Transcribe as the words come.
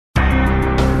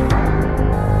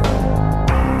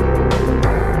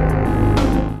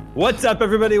What's up,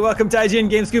 everybody? Welcome to IGN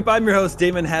Game Scoop. I'm your host,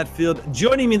 Damon Hatfield.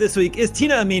 Joining me this week is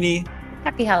Tina Amini.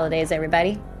 Happy holidays,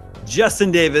 everybody.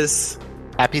 Justin Davis.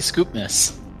 Happy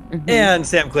Scoopness. And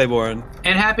Sam Claiborne.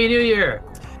 And Happy New Year.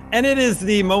 And it is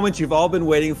the moment you've all been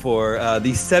waiting for.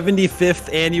 The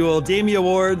 75th annual Damie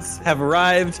Awards have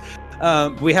arrived.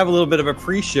 We have a little bit of a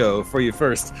pre-show for you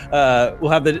first. We'll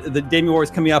have the Damie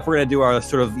Awards coming up. We're going to do our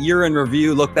sort of year in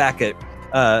review, look back at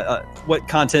what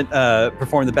content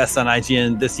performed the best on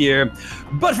IGN this year.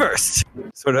 But first,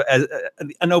 sort of as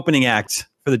an opening act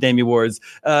for the Damie Awards,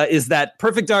 is that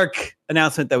Perfect Dark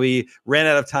announcement that we ran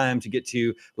out of time to get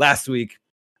to last week.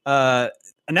 Announced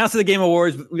at the Game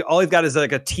Awards, all we've got is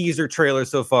like a teaser trailer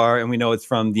so far, and we know it's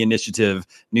from the Initiative,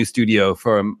 new studio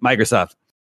from Microsoft.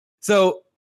 So,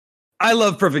 I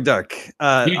love Perfect Dark.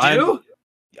 You do?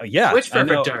 Yeah. Which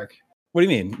Perfect Dark? What do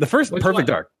you mean? The first Which Perfect one?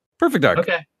 Dark. Perfect Dark.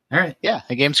 Okay. All right. Yeah,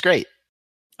 the game's great.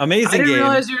 Amazing I didn't game.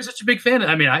 realize you were such a big fan.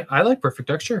 I mean, I like Perfect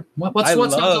Dark, sure. What's not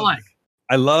to like?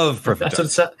 I love Perfect Dark.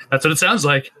 That's what it sounds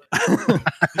like.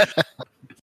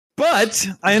 But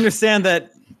I understand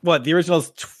that, the original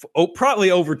is probably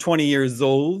over 20 years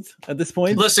old at this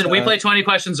point. Listen, we play 20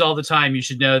 questions all the time. You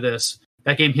should know this.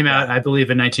 That game came out, I believe,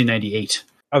 in 1998.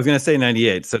 I was going to say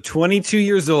 98. So 22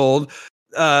 years old.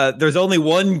 There's only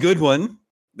one good one.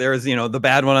 There's, the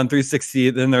bad one on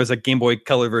 360. Then there's a Game Boy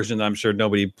Color version that I'm sure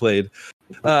nobody played.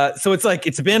 So it's like,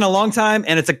 it's been a long time,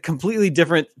 and it's a completely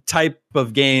different type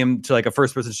of game to like a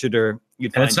first-person shooter.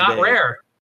 And it's not rare.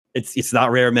 It's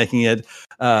not rare making it.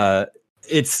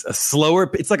 It's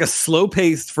like a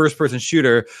slow-paced first-person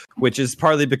shooter, which is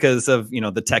partly because of,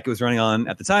 the tech it was running on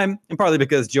at the time, and partly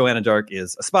because Joanna Dark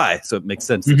is a spy. So it makes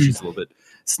sense that she's a little bit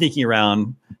sneaking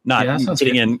around, not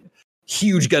getting in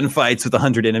huge gunfights with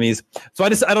 100 enemies. So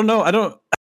I don't know. I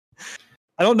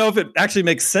don't know if it actually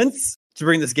makes sense to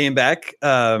bring this game back.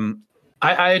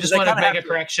 I just want to make a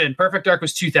correction. Perfect Dark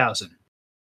was 2000.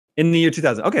 In the year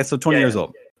 2000. Okay, so 20 years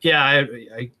old. Yeah,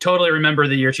 I totally remember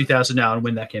the year 2000 now and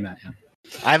when that came out. Yeah.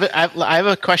 I have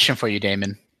a question for you,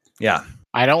 Damon. Yeah.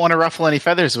 I don't want to ruffle any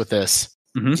feathers with this.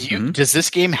 Mm-hmm. Does this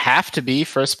game have to be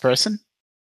first person?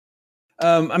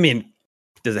 I mean,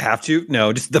 does it have to?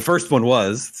 No, just the first one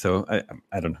was. So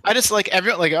I don't know. I just like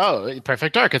everyone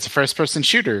Perfect Dark. It's a first person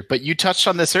shooter. But you touched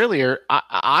on this earlier.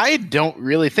 I don't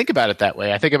really think about it that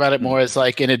way. I think about it more as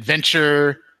like an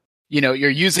adventure. You're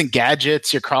using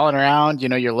gadgets. You're crawling around.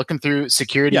 You're looking through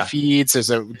security feeds. There's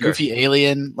a goofy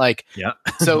alien.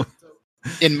 So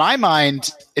in my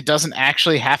mind, it doesn't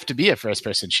actually have to be a first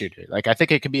person shooter. Like I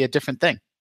think it could be a different thing.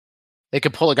 They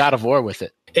could pull a God of War with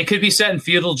it. It could be set in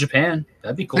feudal Japan.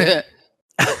 That'd be cool.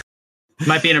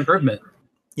 Might be an improvement.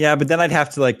 Yeah, but then I'd have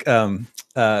to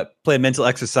play a mental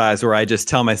exercise where I just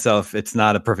tell myself it's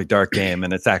not a Perfect Dark game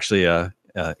and it's actually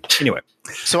anyway.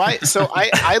 So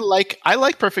I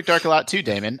like Perfect Dark a lot too,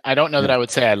 Damon. I don't know that I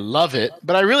would say I love it,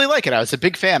 but I really like it. I was a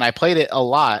big fan. I played it a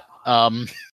lot.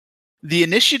 The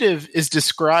Initiative is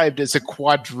described as a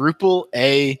quadruple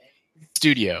A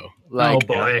studio,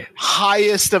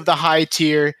 highest of the high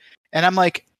tier. And I'm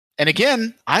like, and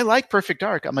again, I like Perfect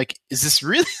Dark. I'm like, is this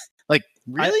really?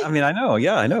 Really? I mean, I know.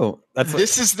 Yeah, I know.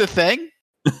 This is the thing.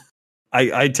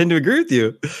 I tend to agree with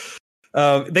you.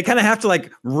 They kind of have to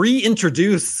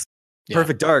reintroduce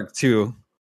Perfect Dark to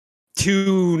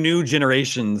two new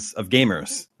generations of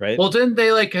gamers, right? Well, didn't they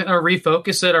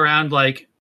refocus it around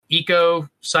eco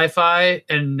sci-fi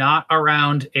and not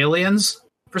around aliens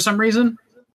for some reason?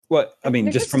 What? I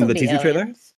mean, just from the teaser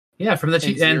trailer? Yeah, from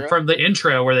the and from the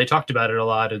intro where they talked about it a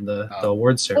lot in the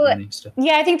awards ceremony stuff.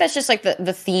 Yeah, I think that's just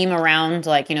the theme around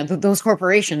those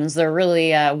corporations. They're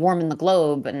really warming the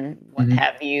globe and what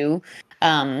have you.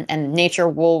 And nature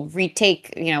will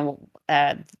retake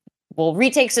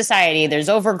society. There's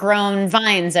overgrown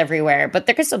vines everywhere, but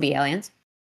there could still be aliens.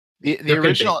 The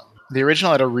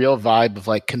original had a real vibe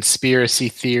of conspiracy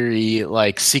theory,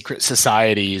 secret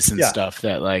societies and stuff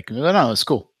that I don't know, it's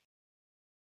cool.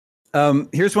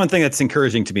 Here's one thing that's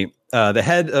encouraging to me. The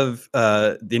head of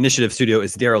the Initiative Studio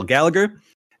is Daryl Gallagher,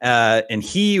 and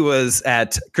he was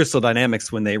at Crystal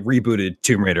Dynamics when they rebooted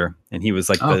Tomb Raider, and he was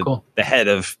the head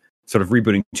of sort of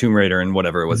rebooting Tomb Raider and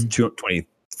whatever it was,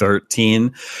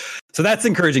 2013. So that's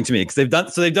encouraging to me because they've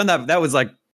done that. That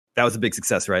was a big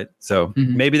success, right? So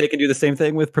maybe they can do the same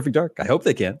thing with Perfect Dark. I hope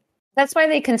they can. That's why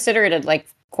they consider it a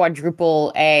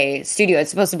quadruple A studio. It's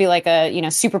supposed to be a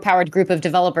super powered group of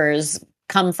developers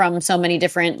come from so many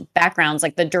different backgrounds.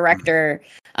 The director,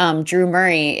 Drew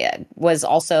Murray, was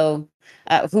also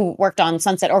who worked on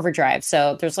Sunset Overdrive.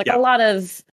 So there's a lot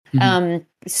of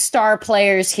star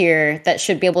players here that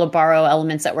should be able to borrow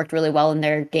elements that worked really well in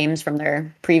their games from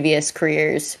their previous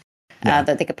careers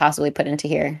that they could possibly put into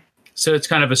here. So it's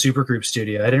kind of a supergroup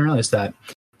studio. I didn't realize that.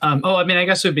 I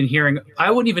guess we've been hearing. I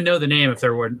wouldn't even know the name if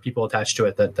there weren't people attached to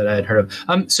it that I had heard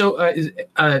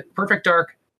of. Perfect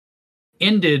Dark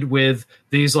ended with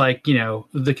these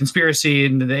the conspiracy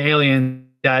and the alien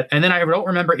and then I don't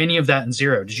remember any of that in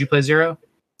Zero. Did you play Zero?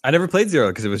 I never played Zero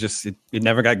because it was just it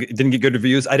didn't get good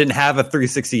reviews. I didn't have a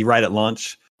 360 right at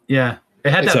launch. Yeah,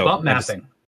 it had that bump mapping.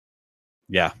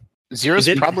 Yeah, Zero's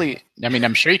probably. I mean,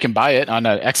 I'm sure you can buy it on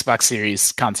an Xbox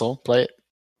Series console. Play it.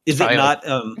 Is it not?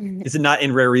 Is it not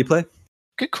in Rare Replay?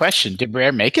 Good question. Did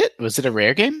Rare make it? Was it a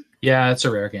Rare game? Yeah, it's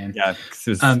a Rare game. Yeah,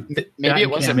 maybe it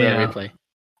was a Rare Replay.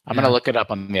 I'm gonna look it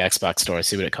up on the Xbox store,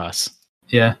 see what it costs.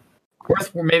 Yeah,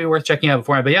 worth checking out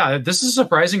beforehand. But yeah, this is a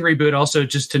surprising reboot. Also,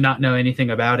 just to not know anything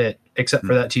about it except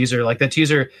for that teaser. Like that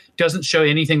teaser doesn't show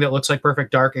anything that looks like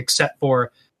Perfect Dark except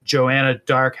for Joanna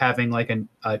Dark having like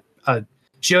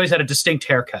she always had a distinct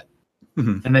haircut,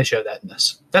 and they show that in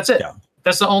this. That's it. Yeah.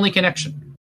 That's the only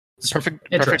connection. Perfect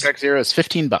Dark Zero is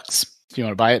 $15 if you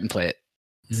want to buy it and play it.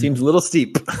 Seems a little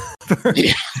steep.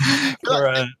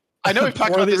 I know we've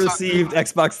talked about this received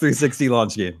Xbox 360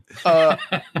 launch game.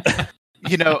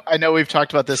 I know we've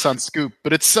talked about this on Scoop,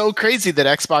 but it's so crazy that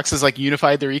Xbox has like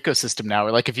unified their ecosystem now.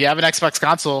 Or like if you have an Xbox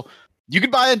console, you can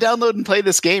buy and download and play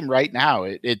this game right now.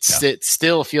 It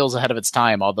still feels ahead of its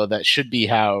time, although that should be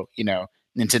how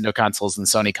Nintendo consoles and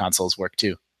Sony consoles work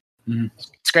too. Mm-hmm.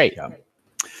 It's great. Yeah.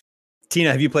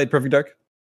 Tina, have you played Perfect Dark?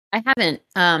 I haven't,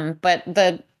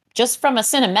 but just from a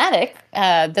cinematic,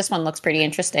 this one looks pretty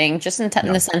interesting. Just in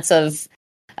the sense of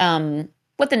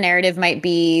what the narrative might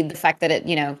be, the fact that it,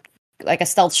 like a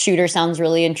stealth shooter sounds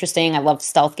really interesting. I love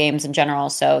stealth games in general,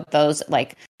 so those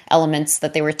like elements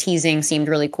that they were teasing seemed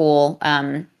really cool.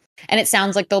 And it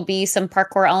sounds like there'll be some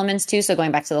parkour elements too. So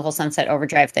going back to the whole Sunset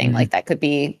Overdrive thing, like that could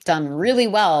be done really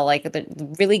well. Like the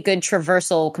really good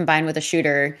traversal combined with a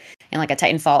shooter in like a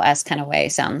Titanfall-esque kind of way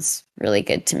sounds really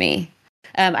good to me.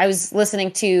 I was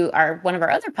listening to one of our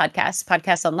other podcasts,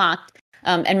 Podcast Unlocked,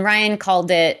 and Ryan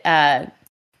called it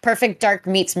Perfect Dark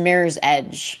meets Mirror's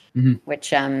Edge,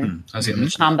 which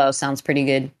combo sounds pretty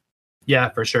good. Yeah,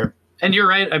 for sure. And you're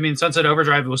right. I mean, Sunset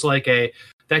Overdrive was like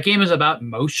that game is about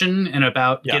motion and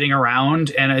about getting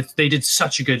around, and they did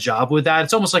such a good job with that.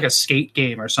 It's almost like a skate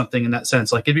game or something in that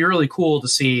sense. Like it'd be really cool to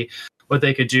see what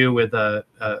they could do with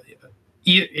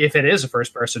if it is a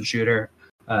first-person shooter.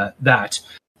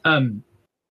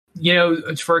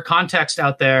 For context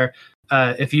out there,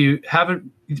 if you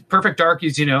haven't, Perfect Dark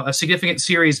is a significant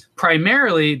series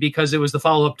primarily because it was the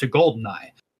follow-up to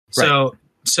GoldenEye. Right.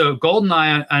 So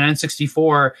GoldenEye on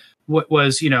N64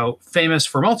 was famous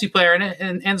for multiplayer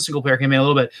and the single player came in a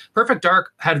little bit. Perfect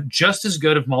Dark had just as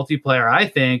good of multiplayer, I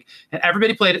think, and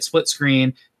everybody played it split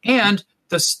screen, and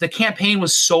the campaign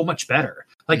was so much better.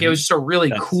 Like it was just a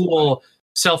really cool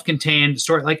self-contained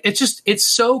story. Like it's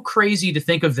so crazy to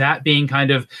think of that being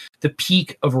kind of the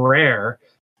peak of Rare.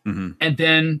 And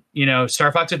then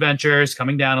Star Fox Adventures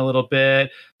coming down a little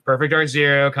bit, Perfect Dark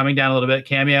Zero coming down a little bit,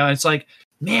 Cameo, and it's like,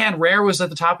 man, Rare was at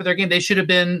the top of their game. They should have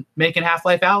been making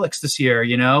Half-Life Alyx this year,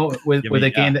 with a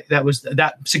game that was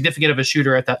that significant of a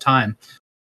shooter at that time.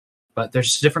 But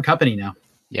there's a different company now.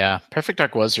 Yeah, Perfect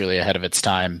Dark was really ahead of its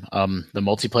time. The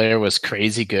multiplayer was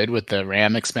crazy good with the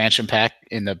RAM expansion pack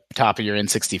in the top of your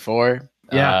N64.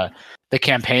 Yeah. The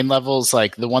campaign levels,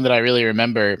 like the one that I really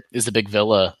remember is the big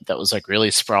villa that was like really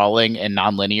sprawling and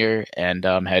nonlinear and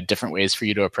had different ways for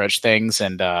you to approach things.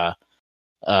 And,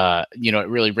 it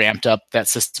really ramped up that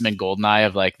system in GoldenEye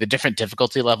of like the different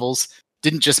difficulty levels.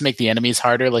 Didn't just make the enemies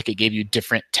harder, like it gave you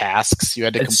different tasks you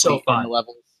had to complete in the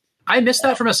levels. I missed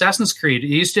that from Assassin's Creed. It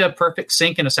used to have perfect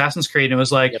sync in Assassin's Creed. And it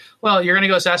was like, well, you're going to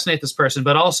go assassinate this person,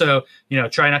 but also,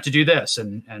 try not to do this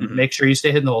and make sure you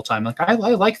stay hidden the whole time. Like, I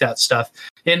like that stuff.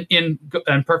 In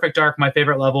Perfect Dark, my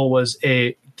favorite level was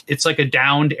it's like a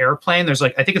downed airplane. There's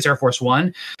I think it's Air Force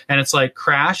One, and it's like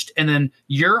crashed. And then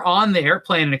you're on the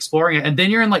airplane and exploring it. And then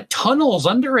you're in like tunnels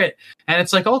under it. And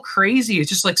it's like all crazy. It's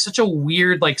just like such a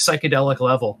weird, like psychedelic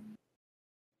level.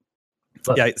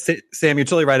 But, yeah, Sam, you're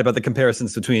totally right about the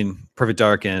comparisons between Perfect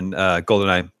Dark and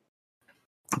GoldenEye.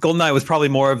 GoldenEye was probably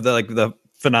more of the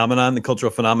phenomenon, the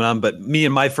cultural phenomenon, but me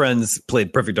and my friends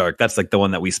played Perfect Dark. That's like the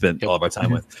one that we spent all of our time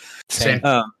with. Same.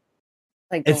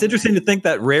 It's interesting to think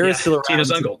that Rare is still around.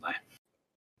 Tina's on GoldenEye.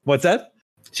 What's that?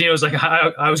 Tina was like,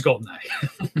 I was GoldenEye.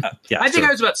 I think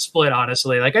I was about split,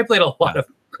 honestly. Like I played a lot of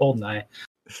GoldenEye.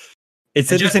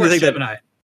 It's interesting to think that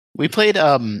we played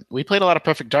a lot of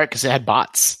Perfect Dark because it had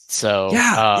bots. So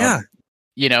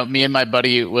me and my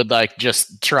buddy would like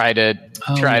just try to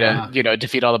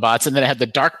defeat all the bots, and then it had the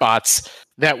dark bots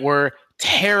that were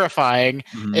terrifying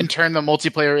and turn the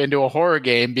multiplayer into a horror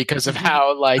game because of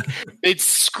how like they'd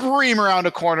scream around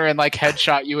a corner and like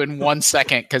headshot you in 1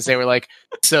 second because they were like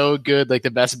so good, like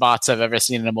the best bots I've ever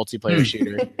seen in a multiplayer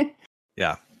shooter.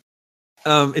 Yeah.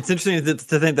 It's interesting to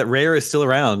think that Rare is still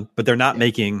around, but they're not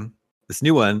making this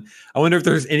new one. I wonder if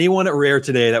there's anyone at Rare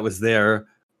today that was there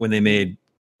when they made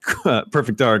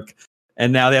Perfect Dark,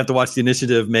 and now they have to watch the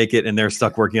Initiative make it, and they're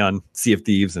stuck working on Sea of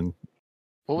Thieves and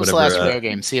what was whatever, the last Rare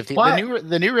game? Sea of Thieves.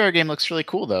 The new Rare game looks really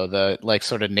cool though. The like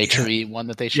sort of nature-y one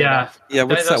that they showed off. Yeah,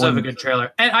 what's that one? A good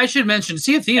trailer. And I should mention,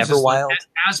 Sea of Thieves is like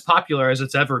as popular as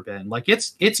it's ever been. Like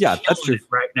it's that's true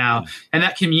right now, and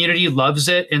that community loves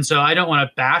it. And so I don't want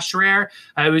to bash Rare.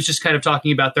 I was just kind of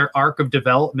talking about their arc of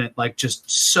development. Like it's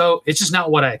just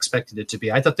not what I expected it to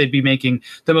be. I thought they'd be making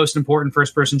the most important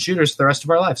first-person shooters for the rest of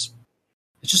our lives.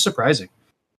 It's just surprising.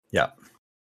 Yeah.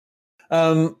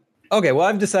 Okay, well,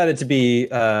 I've decided to be,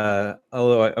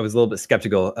 although I was a little bit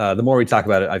skeptical, the more we talk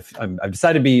about it, I've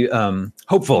decided to be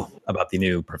hopeful about the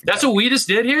new Perfect That's Dark. what we just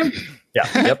did here? Yeah,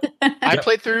 yep. I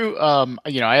played through, I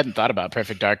hadn't thought about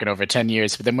Perfect Dark in over 10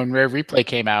 years, but then when Rare Replay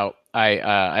came out,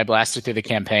 I blasted through the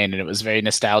campaign and it was very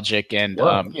nostalgic and,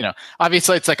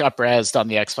 obviously it's like up-resed on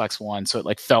the Xbox One, so it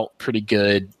like felt pretty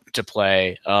good to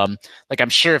play. Like I'm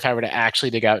sure if I were to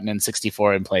actually dig out an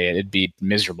N64 and play it, it'd be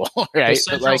miserable, right? The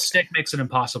central stick makes it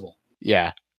impossible.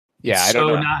 Yeah. It's I don't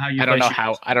know. Not how you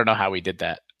I don't know how we did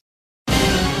that.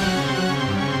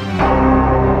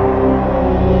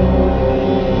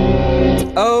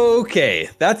 Okay,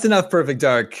 that's enough Perfect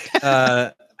Dark.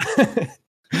 It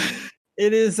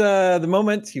is the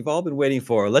moment you've all been waiting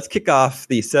for. Let's kick off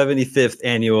the 75th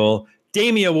annual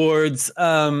Damie Awards.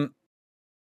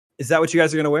 Is that what you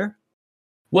guys are going to wear?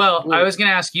 Well, I was going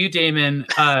to ask you, Damon.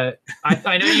 I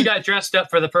know you got dressed up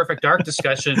for the Perfect Dark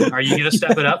discussion. Are you going to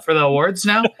step it up for the awards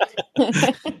now?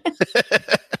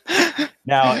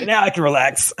 Now I can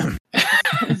relax.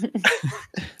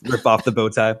 Rip off the bow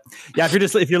tie. Yeah,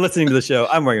 if you're listening to the show,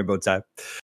 I'm wearing a bow tie.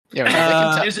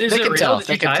 Yeah, is it real?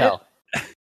 They can tell.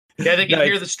 Yeah, they can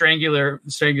hear the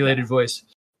strangulated voice.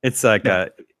 It's like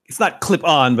it's not clip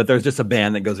on, but there's just a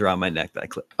band that goes around my neck that I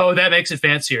clip. Oh, that makes it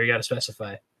fancier. You got to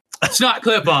specify. It's not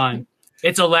clip on.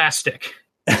 It's elastic.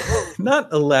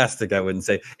 Not elastic, I wouldn't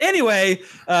say. Anyway,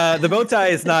 the bow tie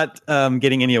is not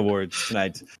getting any awards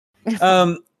tonight.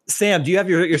 Sam, do you have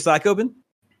your Slack open?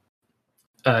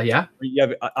 Yeah. You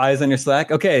have eyes on your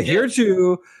Slack? Okay, here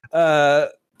to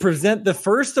present the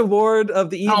first award of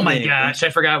the evening. Oh my gosh,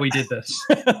 I forgot we did this.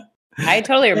 I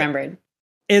totally remembered.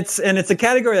 It's a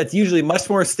category that's usually much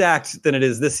more stacked than it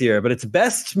is this year, but it's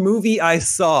Best Movie I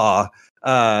Saw.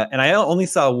 And I only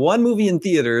saw one movie in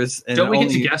theaters. And don't we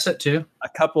get to guess it too? A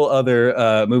couple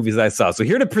other movies I saw. So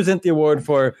here to present the award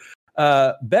for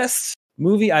Best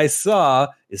Movie I Saw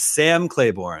is Sam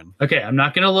Claiborne. Okay, I'm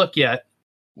not going to look yet.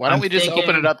 Why don't we just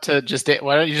open it up to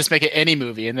why don't you just make it any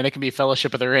movie and then it can be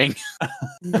Fellowship of the Ring?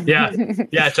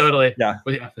 Yeah, totally. Yeah.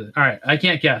 All right, I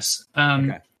can't guess.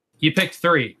 Okay. You picked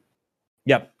 3.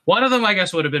 Yep. One of them, I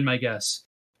guess, would have been my guess.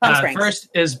 First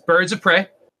is Birds of Prey.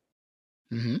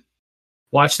 Mm-hmm.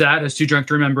 Watch that. I was too drunk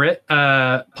to remember it.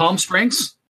 Palm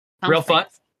Springs. Real fun.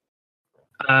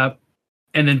 And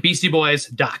then Beastie Boys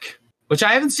Doc, which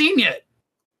I haven't seen yet.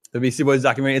 The Beastie Boys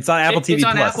documentary. It's on Apple TV it's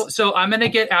on Plus. Apple, so I'm going to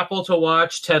get Apple to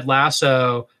watch Ted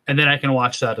Lasso, and then I can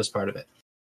watch that as part of it.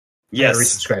 Yes.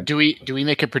 Resubscribe. Do we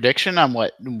make a prediction on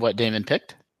what Damon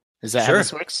picked? Is that how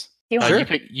this works? Sure.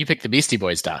 You picked the Beastie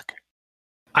Boys doc.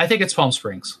 I think it's Palm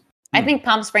Springs. I think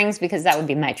Palm Springs because that would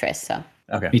be my choice. So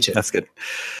okay, me too. That's good.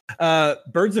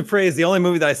 Birds of Prey is the only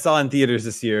movie that I saw in theaters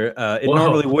this year. It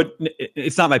normally would.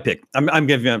 It's not my pick. I'm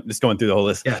just going through the whole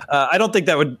list. Yeah. I don't think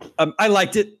that would. I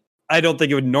liked it. I don't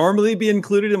think it would normally be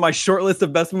included in my short list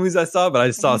of best movies I saw, but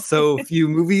I saw so few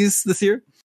movies this year.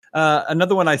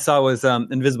 Another one I saw was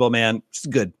Invisible Man, which is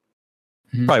good.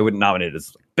 Mm-hmm. Probably wouldn't nominate it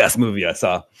as best movie I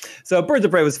saw. So Birds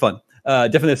of Prey was fun.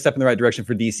 Definitely a step in the right direction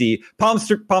for DC. Palm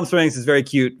Springs is very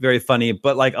cute, very funny,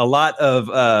 but like a lot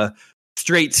of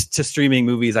straight to streaming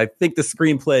movies, I think the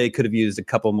screenplay could have used a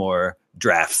couple more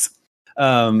drafts.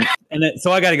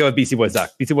 So I got to go with Beastie Boys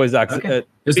Doc. Beastie Boys Doc. Okay.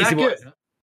 Is that good?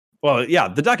 Well, yeah,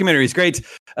 the documentary is great.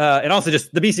 And also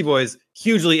just the Beastie Boys,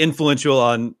 hugely influential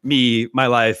on me, my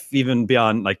life, even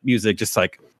beyond like music, just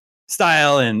like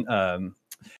style and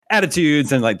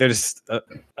attitudes. And like, they're just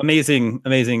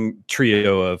amazing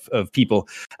trio of people.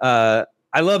 I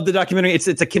love the documentary. It's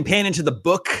a companion to the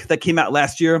book that came out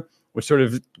last year, which sort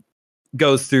of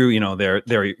goes through,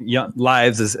 their young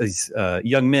lives as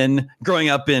young men growing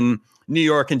up in New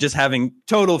York and just having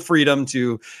total freedom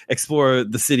to explore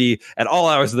the city at all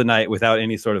hours of the night without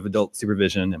any sort of adult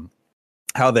supervision, and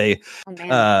how they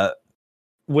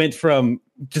went from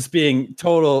just being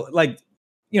total, like,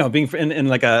 being in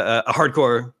like a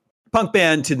hardcore punk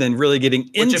band to then really getting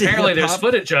into Which apparently there's hip-hop.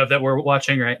 footage of that we're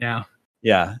watching right now.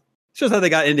 Yeah. Shows how they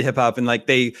got into hip hop, and like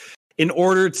in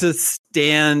order to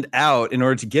stand out, in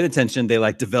order to get attention, they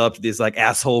like developed these like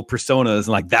asshole personas, and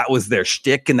like that was their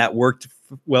shtick, and that worked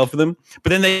well for them. But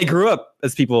then they grew up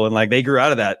as people, and like they grew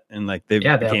out of that, and like they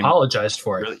apologized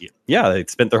for it. Yeah, they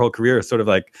spent their whole career sort of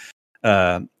like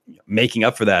making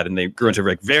up for that, and they grew into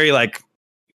like very like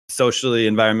socially,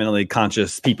 environmentally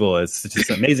conscious people. It's just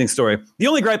an amazing story. The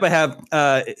only gripe I have,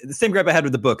 the same gripe I had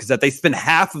with the book, is that they spend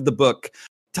half of the book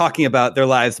talking about their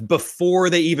lives before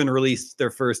they even released their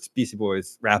first Beastie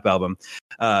Boys rap album.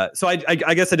 So I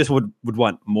guess I just would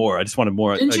want more. I just wanted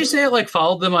more. Didn't you say it like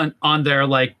followed them on their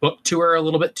like book tour a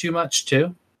little bit too much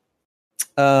too?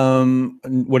 What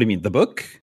do you mean, the book?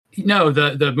 No,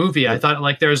 the movie. I thought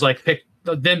like there's like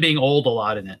them being old a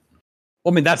lot in it.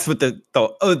 Well, I mean, that's what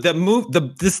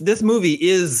this movie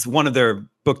is one of their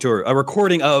book tour, a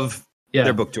recording of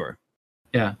their book tour.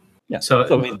 Yeah. Yeah. So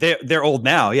I mean, they're old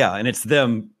now, yeah, and it's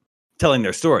them telling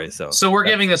their stories. So we're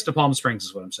giving this to Palm Springs,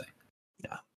 is what I'm saying.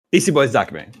 Yeah, Beastie Boys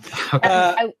documentary.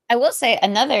 Okay. I will say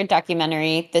another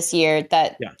documentary this year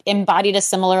that embodied a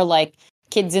similar like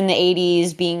kids in the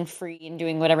 80s being free and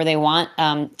doing whatever they want.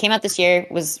 Came out this year,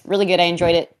 was really good. I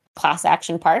enjoyed it. Class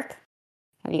Action Park.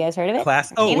 Have you guys heard of it?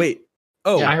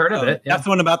 I heard of it. Yeah. That's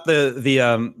the one about the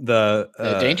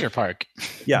Danger Park.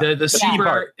 Yeah, the sea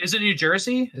park. Is it New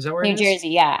Jersey? Is that where New it is? Jersey?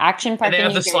 Yeah, Action Park. And they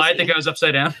have New the slide Jersey. that goes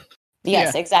upside down.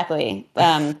 Yes, exactly.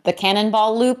 The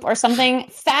Cannonball Loop or something.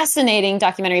 Fascinating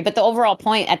documentary. But the overall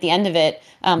point at the end of it,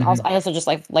 I also just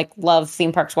like love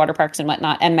theme parks, water parks, and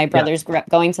whatnot. And my brothers grew up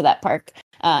going to that park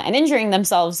and injuring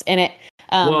themselves in it.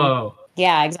 Whoa.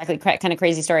 Yeah, exactly. Kind of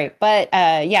crazy story. But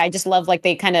I just love like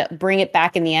they kind of bring it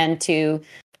back in the end to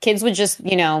kids would just,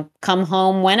 come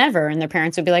home whenever, and their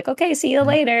parents would be like, okay, see you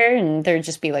later. And there'd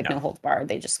just be like no holds barred.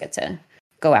 They just get to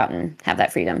go out and have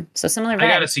that freedom. So similar. I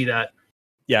got to see that.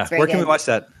 Yeah. Where can we watch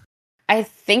that? I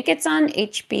think it's on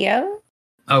HBO.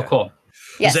 Oh, cool.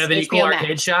 Yes, Does it have any HBO cool Max.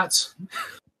 arcade shots?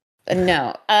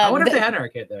 No. I wonder if they had an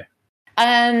arcade there.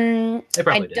 I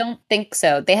did. don't think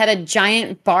so. They had a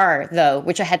giant bar though,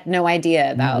 which I had no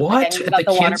idea about. What? Like, I knew about At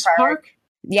the kids park?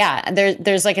 Yeah,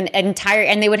 there's like an entire,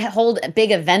 and they would hold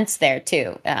big events there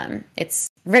too. It's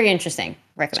very interesting.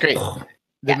 Recommend. It's great.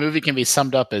 The movie can be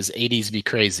summed up as 80s be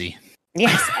crazy.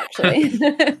 Yes, actually.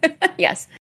 Yes.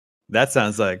 That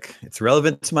sounds like it's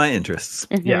relevant to my interests.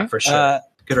 Mm-hmm. Yeah, for sure.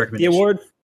 Good recommendation.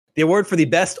 The award for the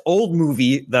best old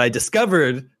movie that I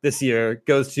discovered this year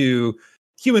goes to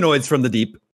Humanoids from the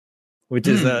Deep, which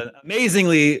is an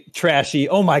amazingly trashy.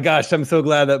 Oh my gosh, I'm so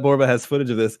glad that Borba has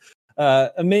footage of this.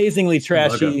 Amazingly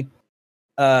trashy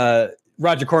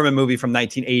Roger Corman movie from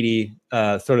 1980,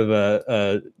 sort of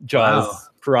a Jaws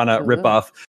Piranha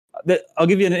ripoff. I'll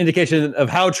give you an indication of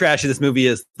how trashy this movie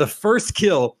is. The first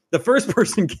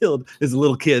person killed is a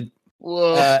little kid.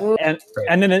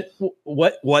 And then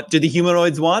what do the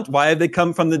humanoids want? Why have they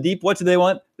come from the deep? What do they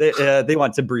want? They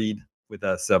want to breed with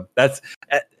us. So that's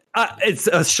it's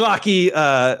a schlocky,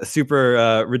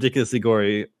 super ridiculously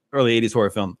gory early 80s horror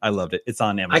film. I loved it. It's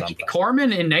on Amazon.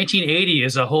 Corman in 1980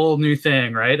 is a whole new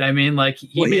thing, right? I mean, like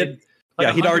he'd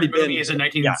already been movies in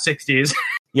 1960s.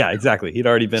 Yeah, exactly. He'd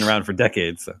already been around for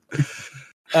decades. So.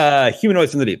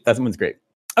 Humanoids from the Deep. That one's great.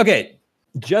 Okay,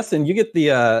 Justin, you get the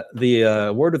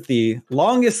award with the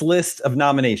longest list of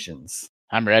nominations.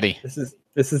 I'm ready.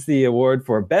 This is the award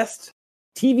for best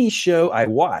TV show I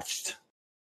watched.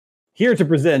 Here to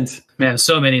present, man,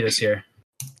 so many this year.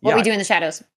 What We Do in the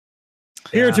Shadows.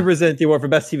 Here to present the award for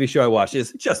best TV show I watched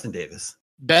is Justin Davis.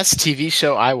 Best TV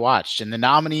show I watched, and the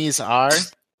nominees are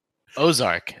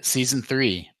Ozark season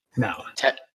 3. No.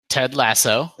 Ted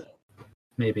Lasso.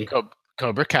 Maybe.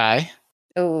 Cobra Kai.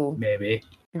 Oh. Maybe.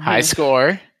 Mm-hmm. High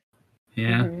Score.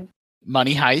 Yeah. Mm-hmm.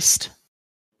 Money Heist.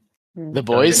 Mm-hmm. The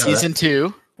Boys season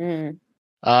 2.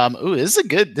 Mm-hmm.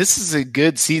 This is a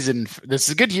good season. This is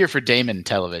a good year for Damon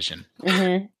television.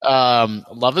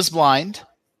 Mm-hmm. Love is Blind.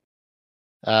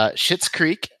 Schitt's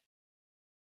Creek.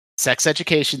 Sex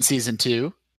Education season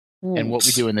 2. And What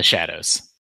We Do in the Shadows.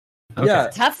 Okay. Yeah.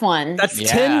 Tough one. That's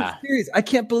 10 series. I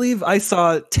can't believe I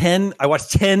saw 10. I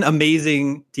watched 10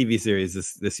 amazing TV series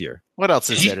this year. What else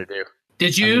is there to do?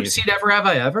 Did you see Never Have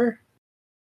I Ever?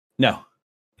 No.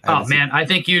 Oh man, I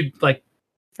think you'd like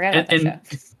Forgot about that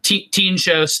show. Teen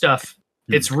show stuff.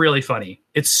 It's really funny.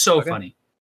 It's so funny.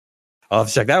 I'll have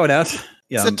to check that one out.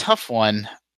 Yeah. It's a tough one.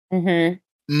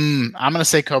 Mm-hmm. I'm going to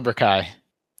say Cobra Kai.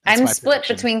 That's I'm my split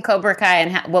prediction. between Cobra Kai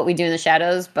and What We Do in the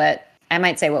Shadows, but I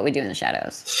might say What We Do in the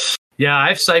Shadows. Yeah,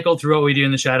 I've cycled through What We Do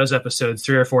in the Shadows episodes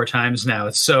 3 or 4 times now.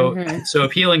 It's so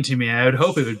appealing to me. I would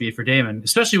hope it would be for Damon,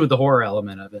 especially with the horror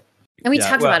element of it. And we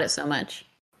talk about it so much.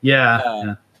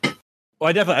 Yeah.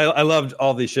 Well, I loved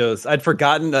all these shows. I'd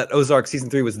forgotten that Ozark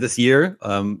season 3 was this year,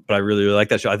 but I really like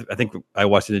that show. I think I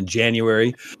watched it in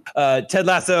January. Ted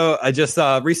Lasso, I just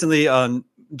saw recently on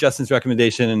Justin's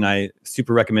recommendation, and I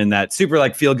super recommend that. Super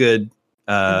like feel good.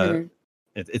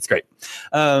 It's great.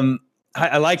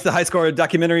 I liked the High Score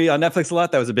documentary on Netflix a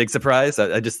lot. That was a big surprise.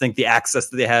 I just think the access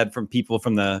that they had from people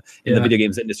from the video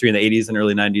games industry in the 80s and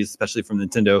early 90s, especially from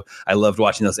Nintendo. I loved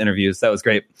watching those interviews. That was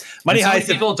great. Money Heist.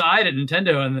 People died at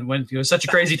Nintendo, and when it was such a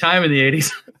crazy time in the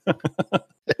 80s.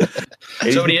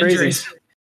 So many injuries.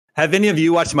 Have any of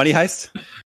you watched Money Heist?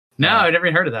 No, I never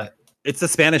even heard of that. It's a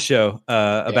Spanish show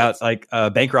about like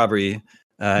bank robbery,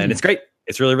 and it's great.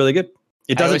 It's really, really good.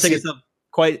 It doesn't take itself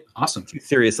quite too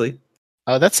seriously.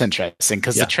 Oh, that's interesting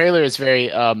because the trailer is very.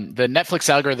 The Netflix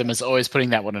algorithm is always putting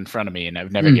that one in front of me, and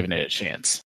I've never given it a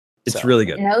chance. It's really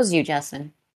good. It knows you,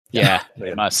 Justin. Yeah,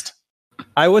 it must.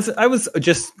 I was a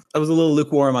little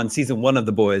lukewarm on season 1 of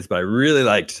The Boys, but I really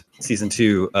liked season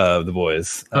 2 of The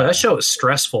Boys. That show is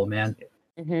stressful, man.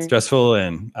 Stressful,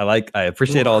 and I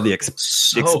appreciate all the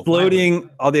exploding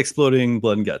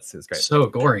blood and guts. It was great. So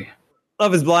gory.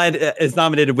 Love is Blind is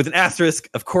nominated with an asterisk.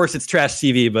 Of course, it's trash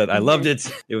TV, but I loved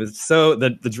it. It was so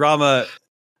the drama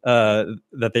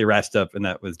that they ratched up, and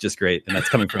that was just great. And that's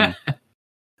coming from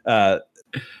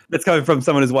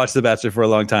someone who's watched The Bachelor for a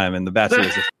long time, and The Bachelor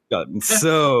has just gotten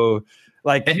so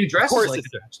like. And who dresses like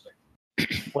The Bachelor?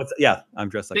 I'm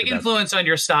dressed like big influence on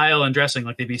your style and dressing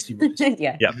like the Beastie Boys.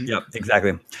 Yeah,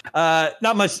 exactly.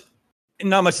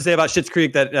 Not much to say about Schitt's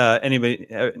Creek that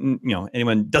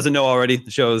anyone doesn't know already.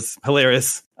 The show is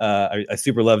hilarious. I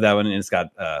super love that one, and it's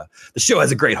got the show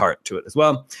has a great heart to it as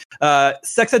well.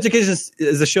 Sex Education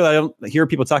is a show I don't hear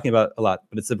people talking about a lot,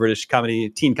 but it's a British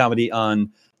teen comedy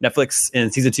on Netflix,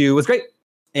 and season 2 was great.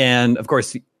 And of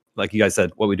course, like you guys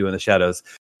said, What We Do in the Shadows,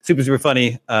 super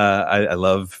funny. I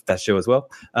love that show as well.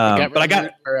 But I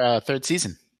got for 3rd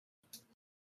season.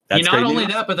 Not only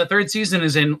that, but the 3rd season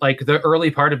is in like the early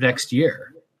part of next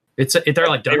year. They're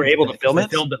like done. They were able to film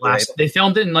it. They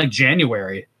filmed it in like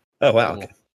January. Oh wow,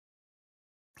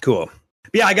 cool.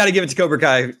 But yeah, I got to give it to Cobra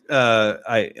Kai.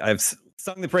 I've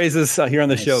sung the praises here on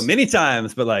the show many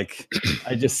times, but like,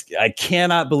 I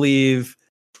cannot believe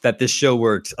that this show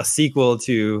worked. A sequel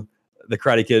to The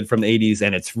Karate Kid from the 80s,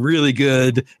 and it's really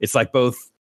good. It's like both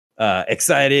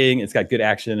exciting, it's got good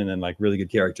action, and then like really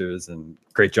good characters and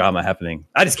great drama happening.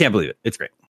 I just can't believe it. It's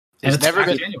great. I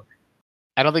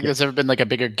don't think there's ever been like a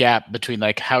bigger gap between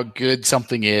like how good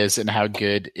something is and how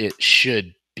good it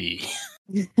should be.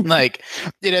 Like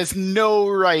it has no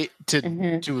right to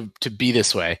be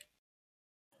this way.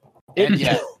 And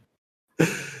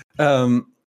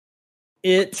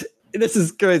this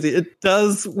is crazy.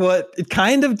 It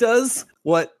kind of does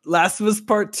what Last of Us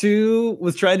Part 2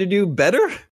 was trying to do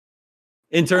better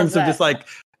in terms of just like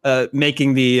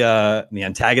making the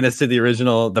antagonist to the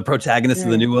original, the protagonist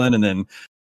of the new one, and then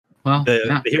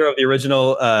the hero of the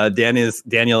original,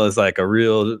 Daniel is like a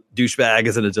real douchebag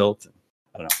as an adult.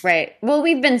 I don't know. Right. Well,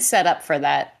 we've been set up for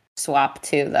that swap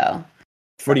too, though.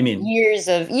 What do you mean? Years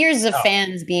of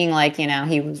fans being like,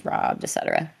 he was robbed,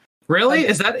 etc. Really?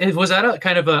 Was that a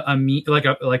kind of a meme, like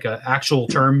a actual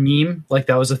term meme? Like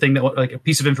that was a thing that like a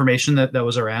piece of information that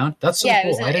was around? That's so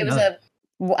cool. It was a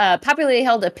popularly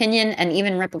held opinion, and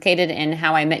even replicated in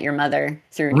How I Met Your Mother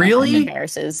through Nathan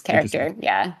Harris's character.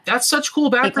 Yeah, that's such cool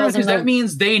background because that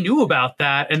means they knew about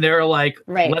that and they're like,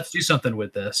 let's do something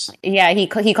with this. Yeah, he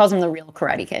calls him the real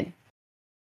Karate Kid.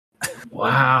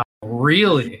 Wow,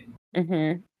 really?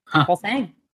 Whole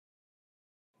thing.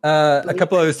 A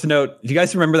couple others to note. Do you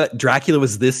guys remember that Dracula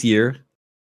was this year?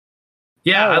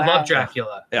 Yeah, I love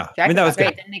Dracula. Yeah, Dracula, I mean that was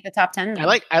great. Didn't make the top 10. Though.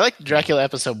 I like Dracula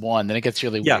episode 1. Then it gets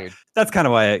really weird. That's kind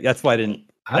of why. That's why I didn't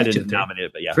nominate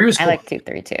it. But yeah, cool. I like 2,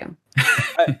 3 too.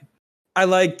 I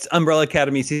liked Umbrella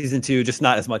Academy season 2, just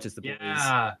not as much as the Boys.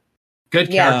 Yeah,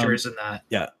 good characters in that.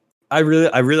 Yeah, I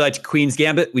really liked Queen's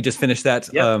Gambit. We just finished that.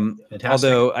 Yep.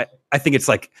 Although I think it's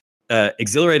like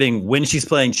exhilarating when she's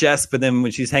playing chess, but then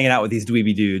when she's hanging out with these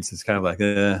dweeby dudes, it's kind of like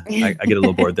I get a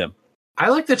little bored then. I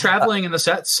like the traveling in the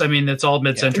sets. I mean, it's all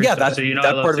mid-century stuff. That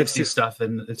I love 60s stuff,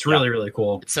 and it's really, really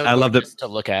cool. It's so I loved it to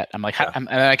look at. I'm like,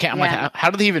 how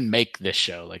do they even make this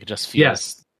show? Like, it just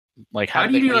feels like how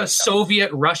do you do a Soviet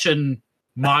Russian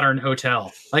modern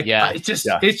hotel? Like,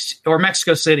 it's or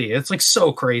Mexico City. It's like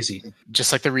so crazy.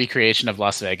 Just like the recreation of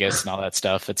Las Vegas and all that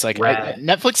stuff. It's like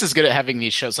Netflix is good at having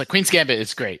these shows. Like Queen's Gambit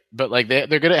is great, but like they're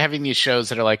good at having these shows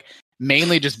that are like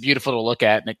mainly just beautiful to look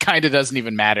at, and it kind of doesn't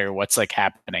even matter what's like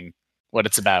happening. what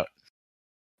it's about.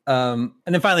 And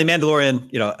then finally,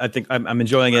 Mandalorian. I think I'm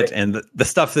enjoying it, and the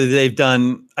stuff that they've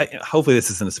done. Hopefully, this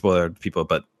isn't a spoiler to people,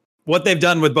 but what they've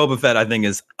done with Boba Fett, I think,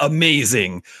 is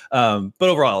amazing. But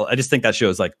overall, I just think that show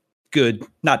is like good,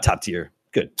 not top tier,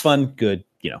 good, fun, good.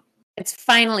 It's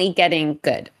finally getting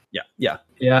good. Yeah.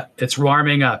 It's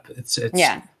warming up. It's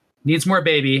needs more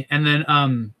baby. And then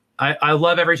I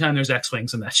love every time there's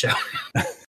X-wings in that show.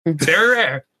 Very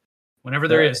rare. Whenever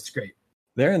there is, it's great.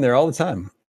 They're in there all the time.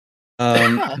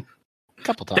 A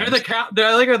couple times. They're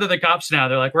the cops now.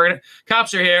 They're like,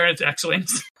 cops are here, and it's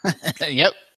X-wings.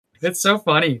 Yep. It's so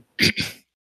funny.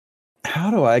 How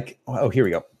do I? Oh, here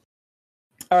we go.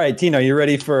 All right, Tina, are you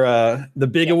ready for the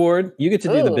big award? You get to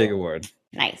do the big award.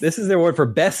 Nice. This is the award for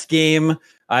best game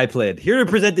I played. Here to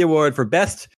present the award for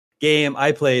best game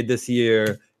I played this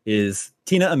year is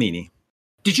Tina Amini.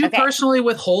 Did you personally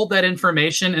withhold that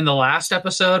information in the last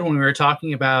episode when we were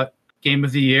talking about Game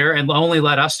of the Year and only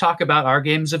let us talk about our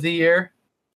games of the year?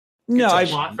 No, I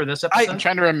plot for this episode. I'm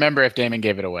trying to remember if Damon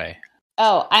gave it away.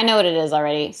 Oh, I know what it is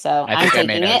already, so I'm taking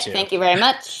it. Too. Thank you very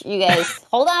much. You guys,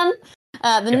 hold on.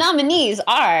 The nominees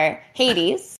are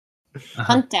Hades,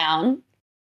 Hunt Down,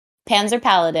 Panzer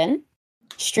Paladin,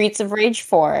 Streets of Rage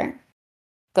 4,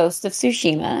 Ghost of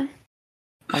Tsushima.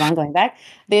 Hold on, going back.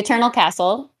 The Eternal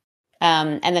Castle,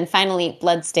 and then finally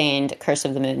Bloodstained, Curse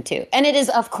of the Moon 2. And it is,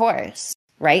 of course,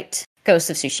 right,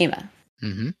 Ghost of Tsushima.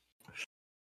 Mm-hmm.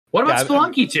 What about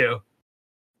Spelunky 2?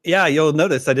 Yeah, you'll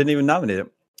notice I didn't even nominate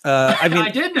it. I mean, I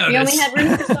did notice. We only had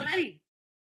room for so many.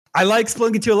 I like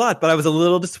Spelunky 2 a lot, but I was a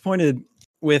little disappointed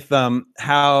with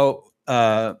how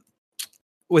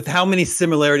many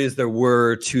similarities there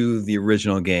were to the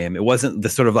original game. It wasn't the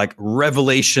sort of like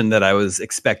revelation that I was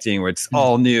expecting, where it's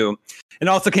all new. And it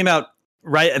also came out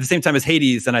right at the same time as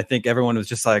Hades, and I think everyone was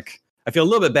just like, I feel a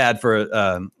little bit bad for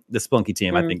the Spelunky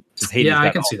team. I think just Hades. Yeah, I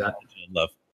can see that. Love.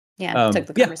 Yeah, took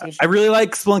the conversation. I really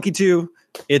like Spelunky 2.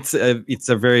 It's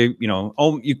a very,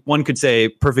 one could say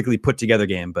perfectly put together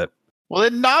game, but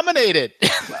then nominate it.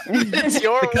 It's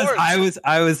your because award.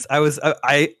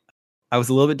 I was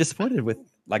a little bit disappointed with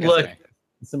Look,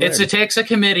 it takes a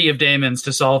committee of Damons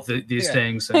to solve these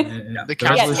things. And the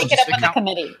council, take it up on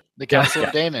the committee. The council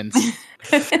of Damons.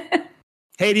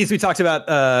 Hades, we talked about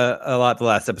a lot the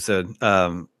last episode.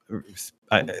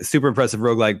 Super impressive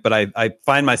roguelike, but I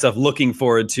find myself looking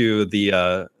forward to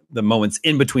the moments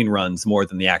in between runs more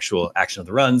than the actual action of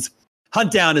the runs.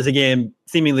 Hunt Down is a game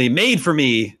seemingly made for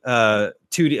me,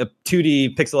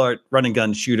 2D pixel art run and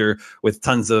gun shooter with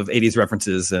tons of 80s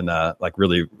references and like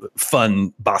really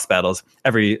fun boss battles.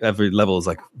 Every level is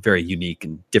like very unique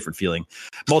and different feeling.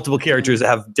 Multiple characters that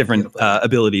have different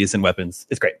abilities and weapons.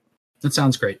 It's great. That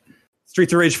sounds great.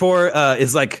 Streets of Rage 4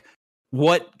 is like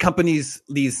what companies,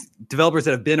 these developers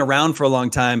that have been around for a long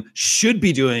time, should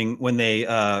be doing when they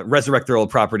resurrect their old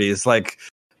properties. Like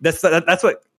that's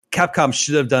what Capcom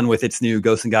should have done with its new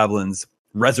Ghosts and Goblins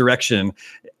Resurrection.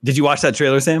 Did you watch that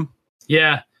trailer, Sam?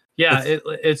 Yeah.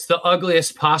 It's the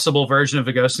ugliest possible version of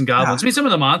a Ghosts and Goblins. I mean, some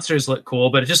of the monsters look cool,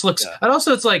 but it just looks. And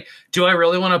also, it's like, do I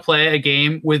really want to play a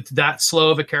game with that slow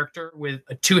of a character with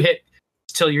a 2-hit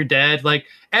till you're dead? Like,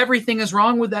 everything is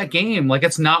wrong with that game. Like,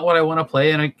 it's not what I want to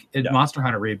play in a Monster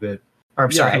Hunter reboot. Or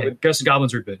I'm sorry, Ghosts and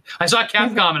Goblins reboot. I saw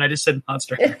Capcom and I just said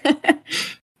Monster Hunter.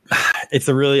 It's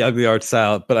a really ugly art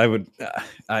style, but I would.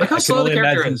 Look how slow the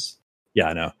character is. Yeah,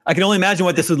 I know. I can only imagine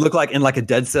what this would look like in like a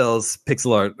Dead Cells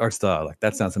pixel art style. Like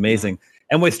that sounds amazing.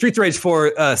 And with Streets of Rage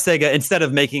 4, Sega, instead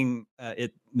of making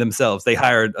it themselves, they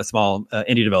hired a small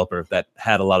indie developer that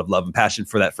had a lot of love and passion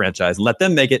for that franchise and let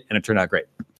them make it, and it turned out great.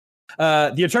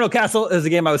 The Eternal Castle is a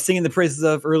game I was singing the praises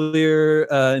of earlier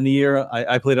in the year.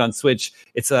 I played it on Switch.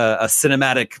 It's a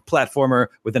cinematic platformer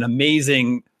with an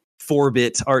amazing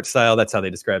 4-bit art style. That's how they